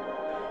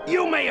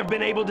 You may have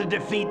been able to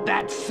defeat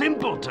that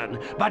simpleton,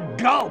 but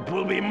Gulp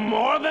will be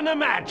more than a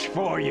match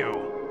for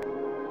you.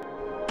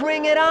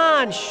 Bring it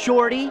on,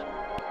 Shorty!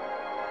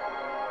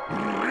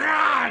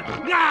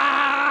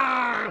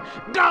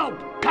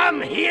 Gulp,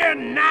 come here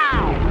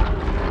now!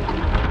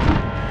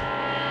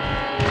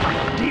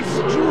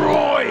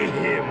 Destroy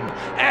him,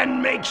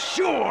 and make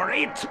sure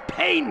it's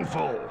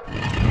painful!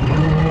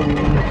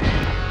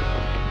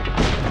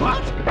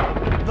 What?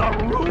 The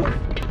roof?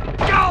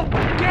 Gulp,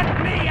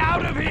 get me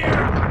out of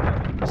here!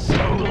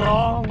 So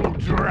long,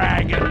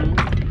 dragon!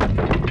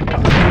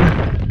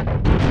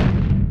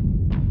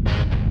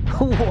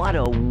 What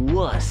a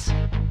wuss!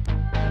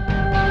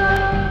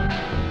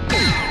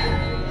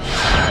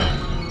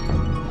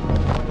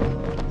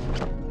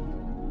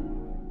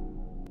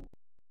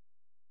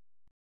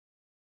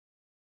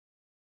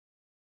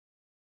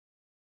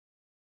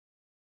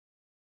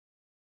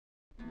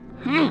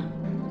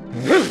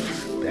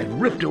 That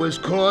Ripto has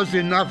caused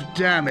enough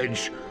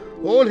damage.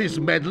 All his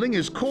meddling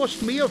has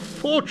cost me a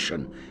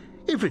fortune.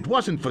 If it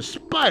wasn't for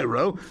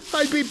Spyro,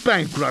 I'd be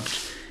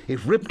bankrupt.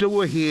 If Ripto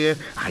were here,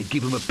 I'd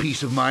give him a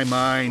piece of my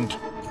mind.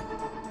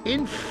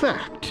 In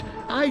fact,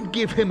 I'd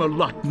give him a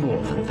lot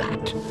more than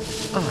that.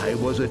 I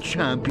was a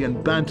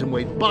champion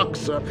bantamweight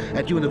boxer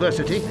at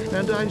university,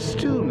 and I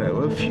still know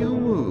a few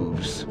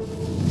moves.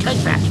 Take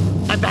that,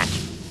 and that.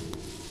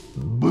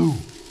 Boo.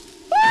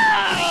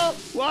 Ah!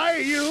 Why,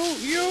 you...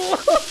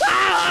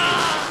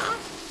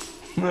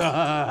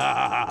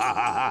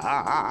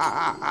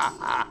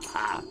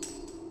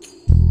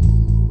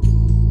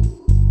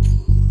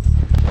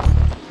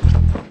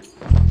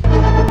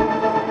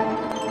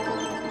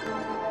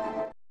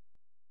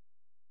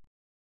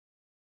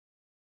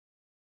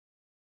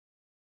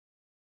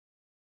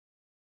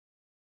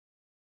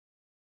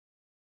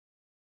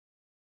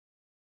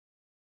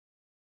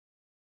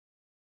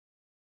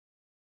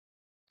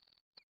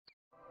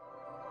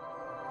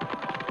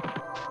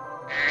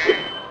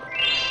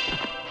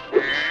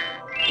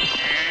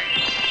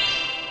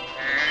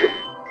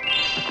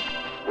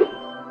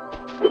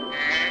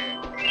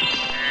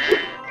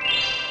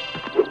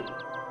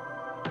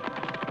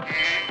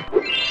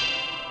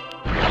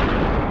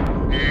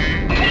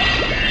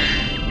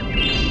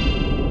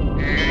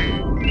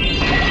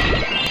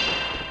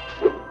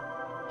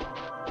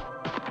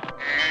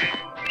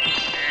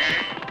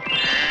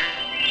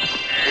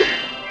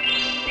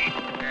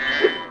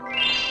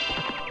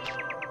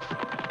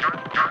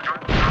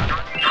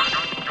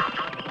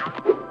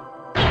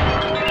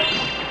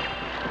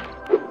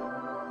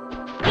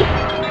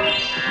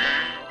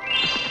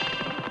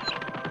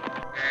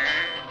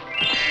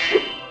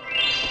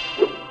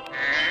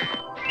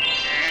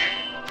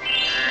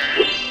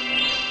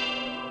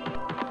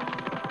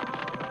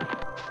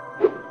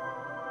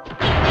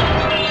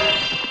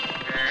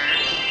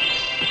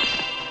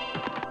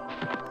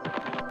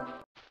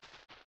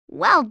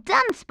 Well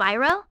done,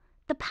 Spyro!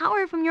 The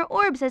power from your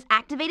orbs has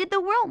activated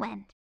the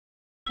whirlwind.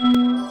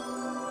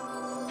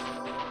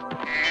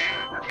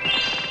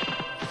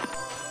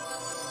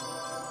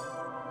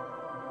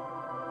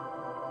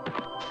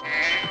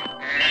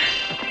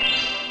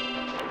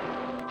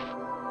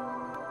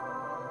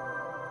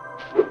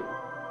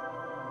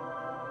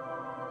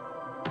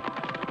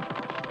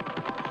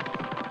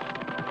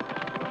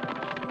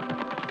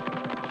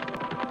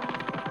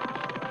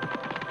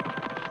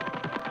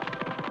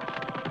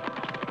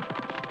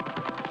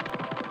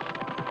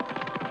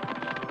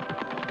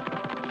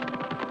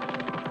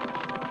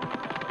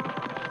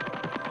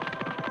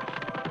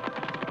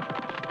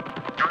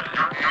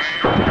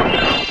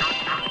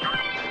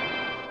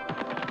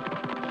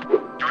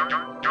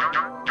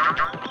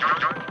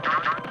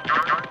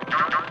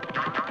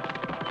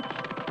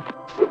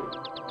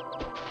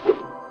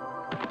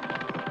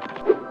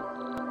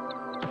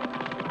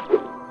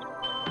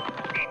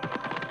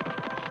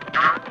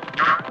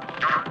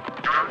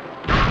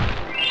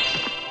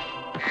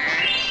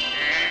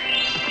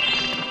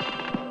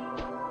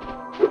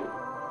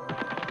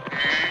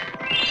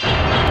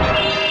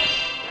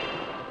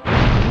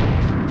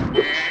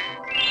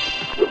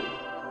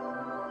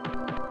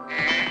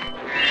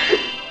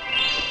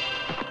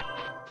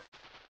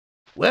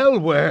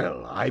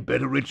 Well, I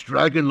bet a rich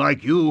dragon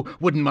like you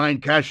wouldn't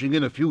mind cashing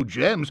in a few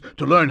gems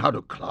to learn how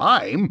to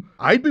climb.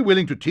 I'd be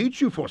willing to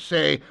teach you for,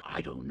 say,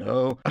 I don't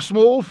know, a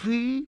small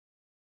fee.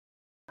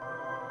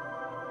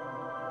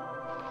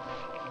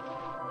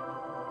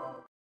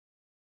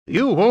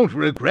 You won't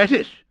regret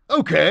it.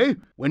 Okay,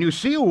 when you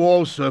see a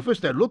wall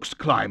surface that looks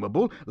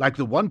climbable, like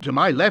the one to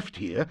my left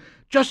here,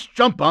 just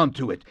jump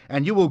onto it,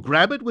 and you will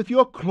grab it with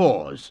your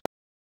claws.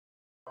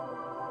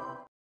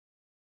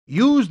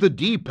 Use the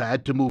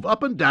D-pad to move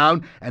up and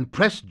down and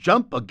press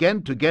jump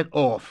again to get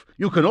off.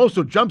 You can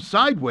also jump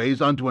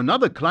sideways onto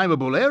another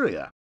climbable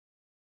area.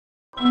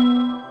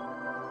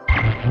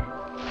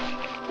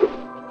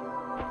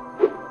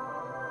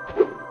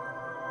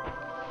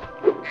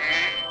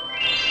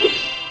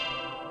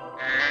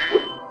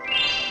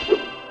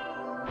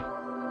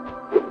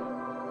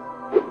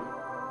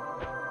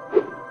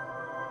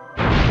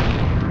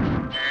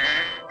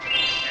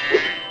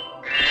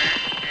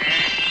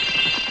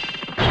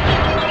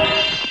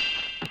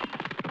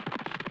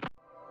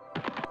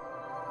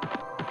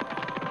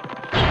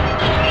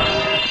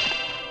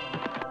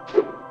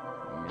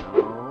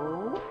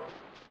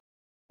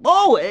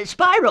 Oh,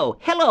 Spyro,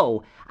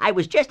 hello. I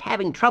was just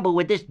having trouble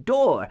with this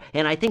door,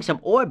 and I think some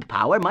orb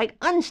power might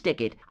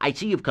unstick it. I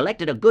see you've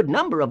collected a good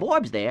number of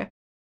orbs there.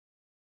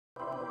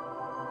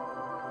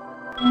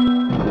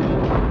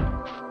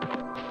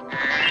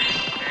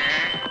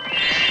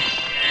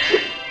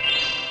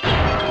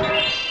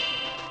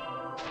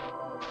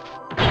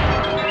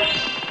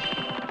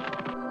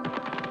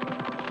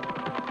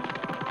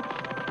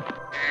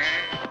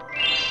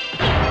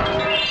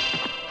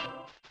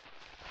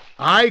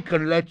 I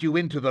can let you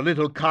into the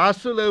little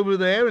castle over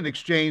there in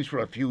exchange for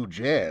a few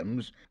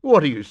gems.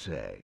 What do you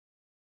say?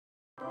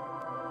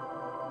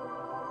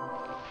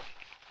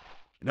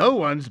 No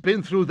one's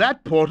been through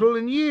that portal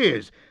in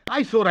years.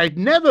 I thought I'd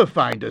never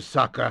find a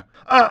sucker.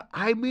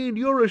 I mean,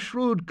 you're a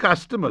shrewd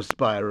customer,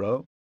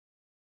 Spyro.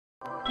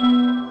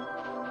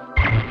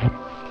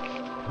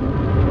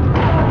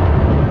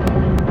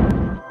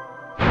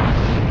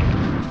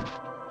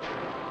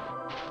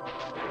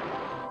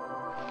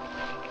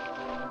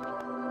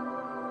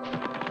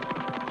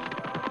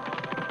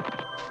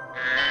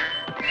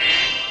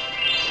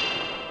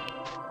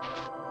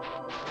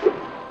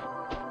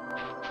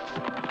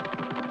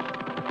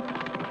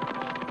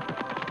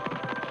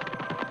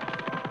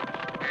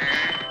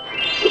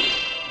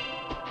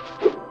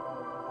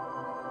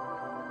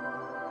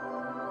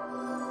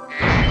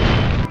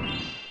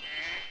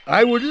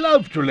 I would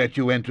love to let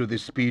you enter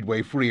this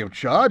speedway free of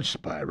charge,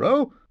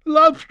 Spyro.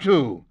 Love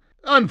to.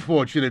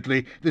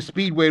 Unfortunately, the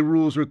speedway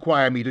rules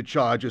require me to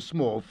charge a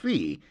small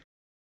fee.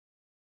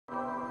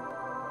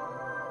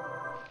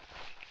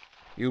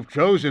 You've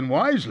chosen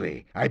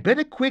wisely. I bet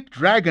a quick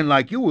dragon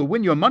like you will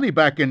win your money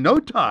back in no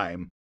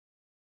time.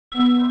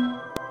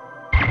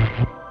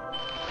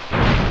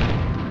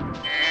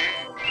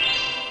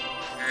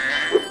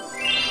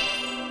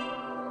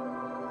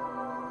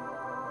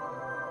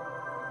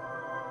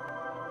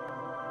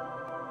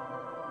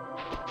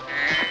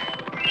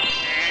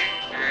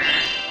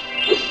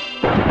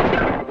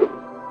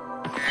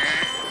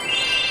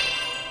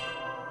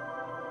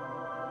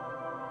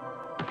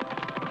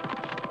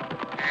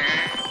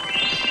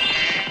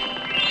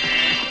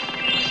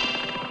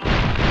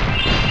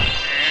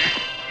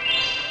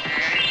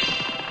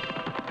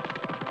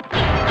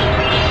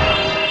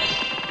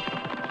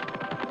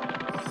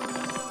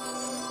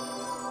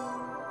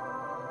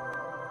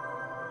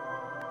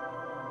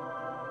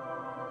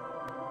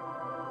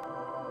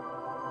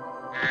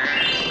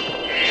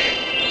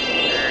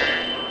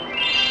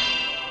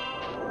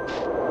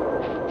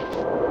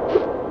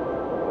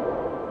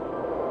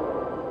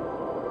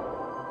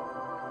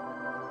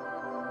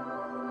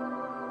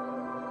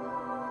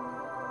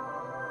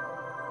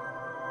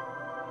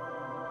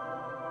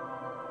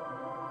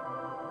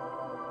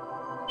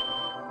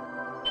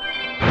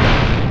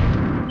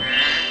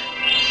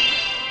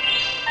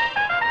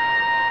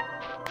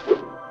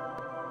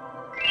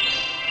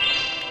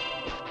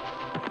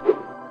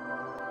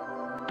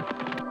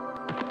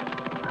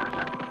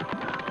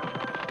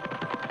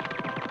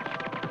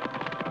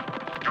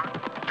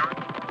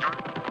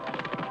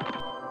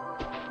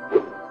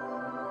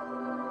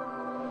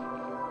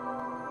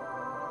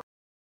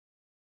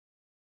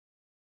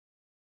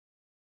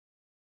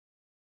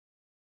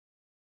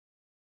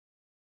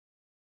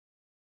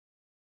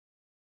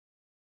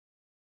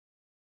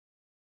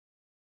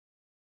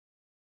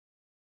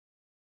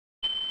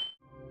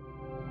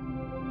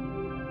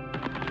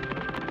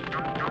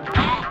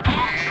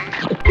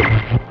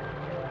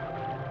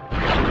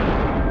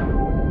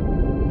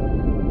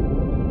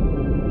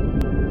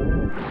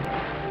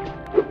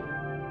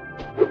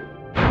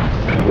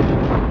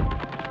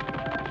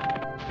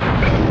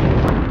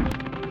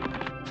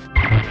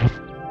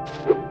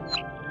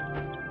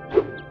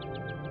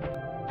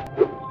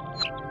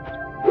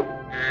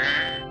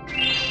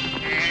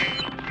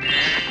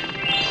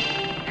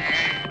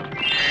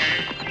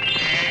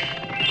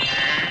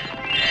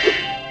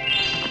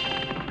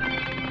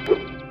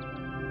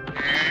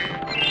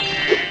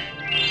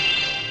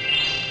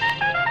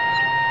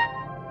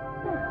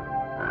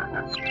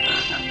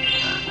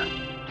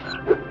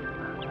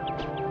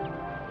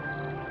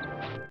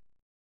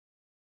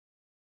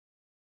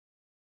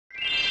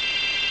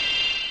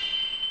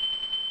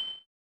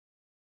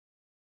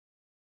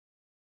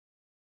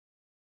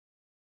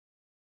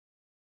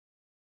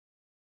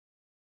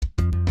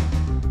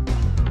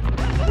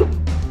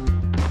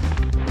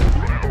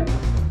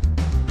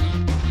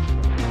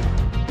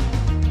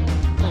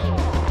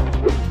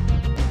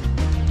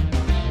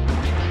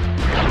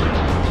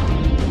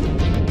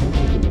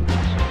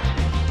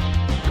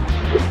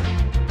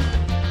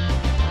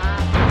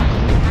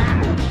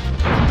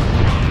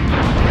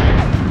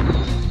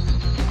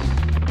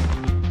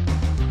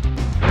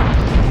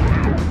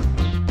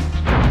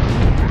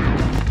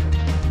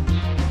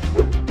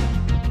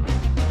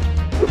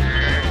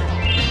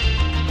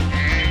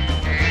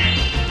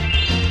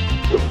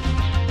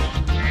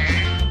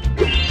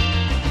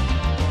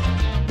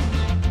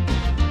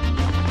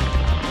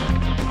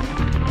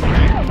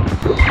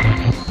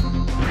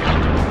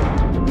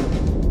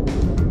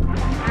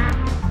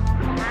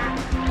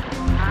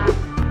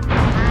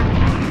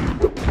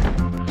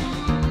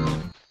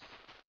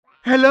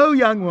 Hello,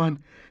 young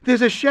one.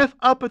 There's a chef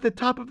up at the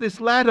top of this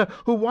ladder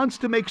who wants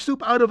to make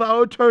soup out of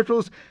our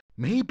turtles.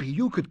 Maybe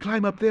you could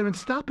climb up there and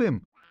stop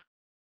him.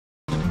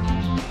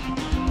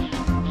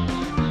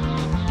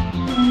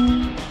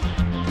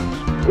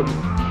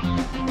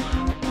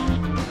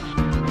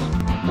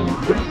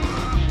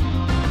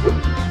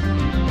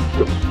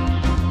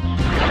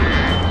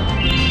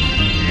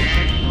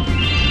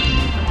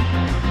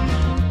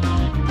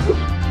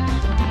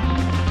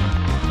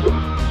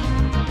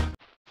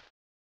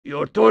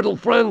 Your turtle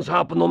friends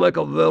happen to make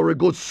a very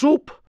good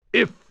soup.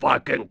 If I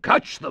can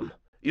catch them.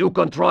 You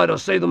can try to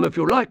say them if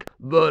you like,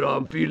 but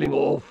I'm feeling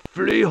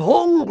awfully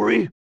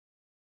hungry.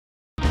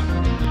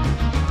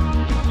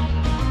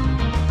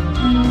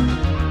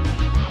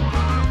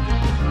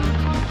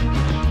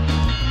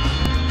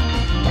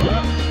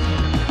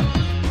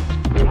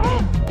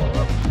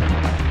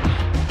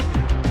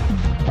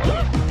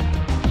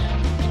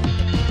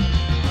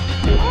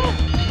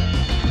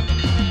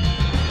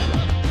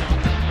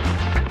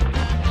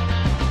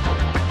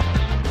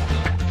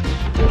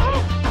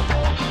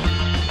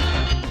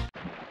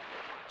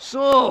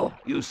 So,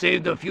 you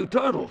saved a few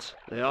turtles.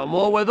 There are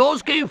more where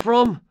those came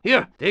from.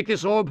 Here, take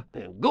this orb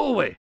and go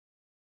away.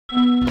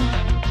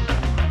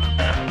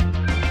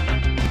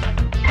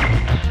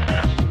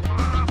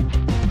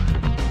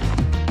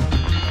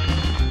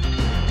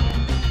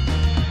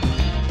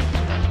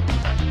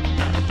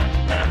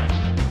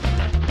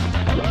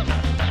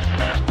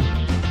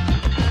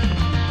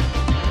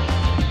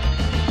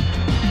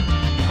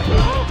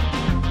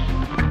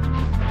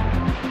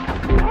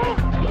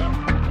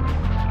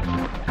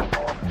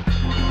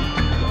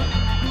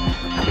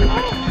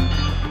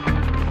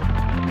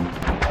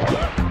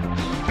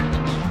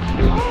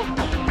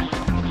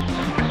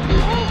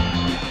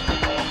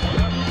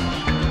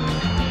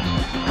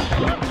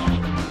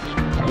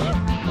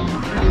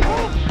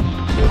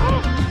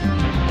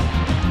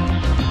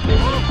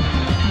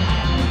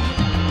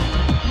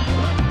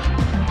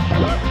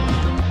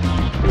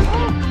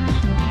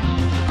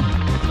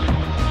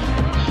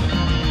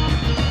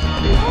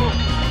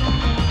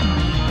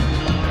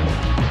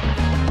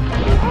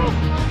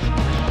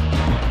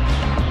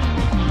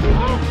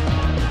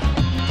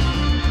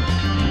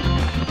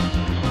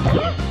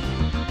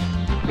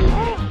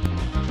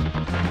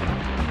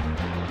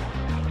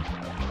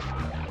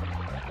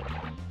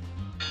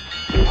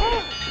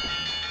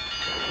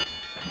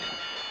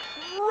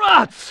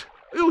 Rats!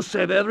 You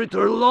save every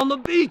turtle on the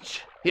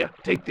beach. Here,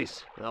 take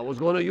this. I was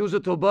going to use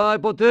it to buy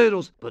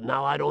potatoes, but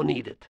now I don't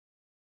need it.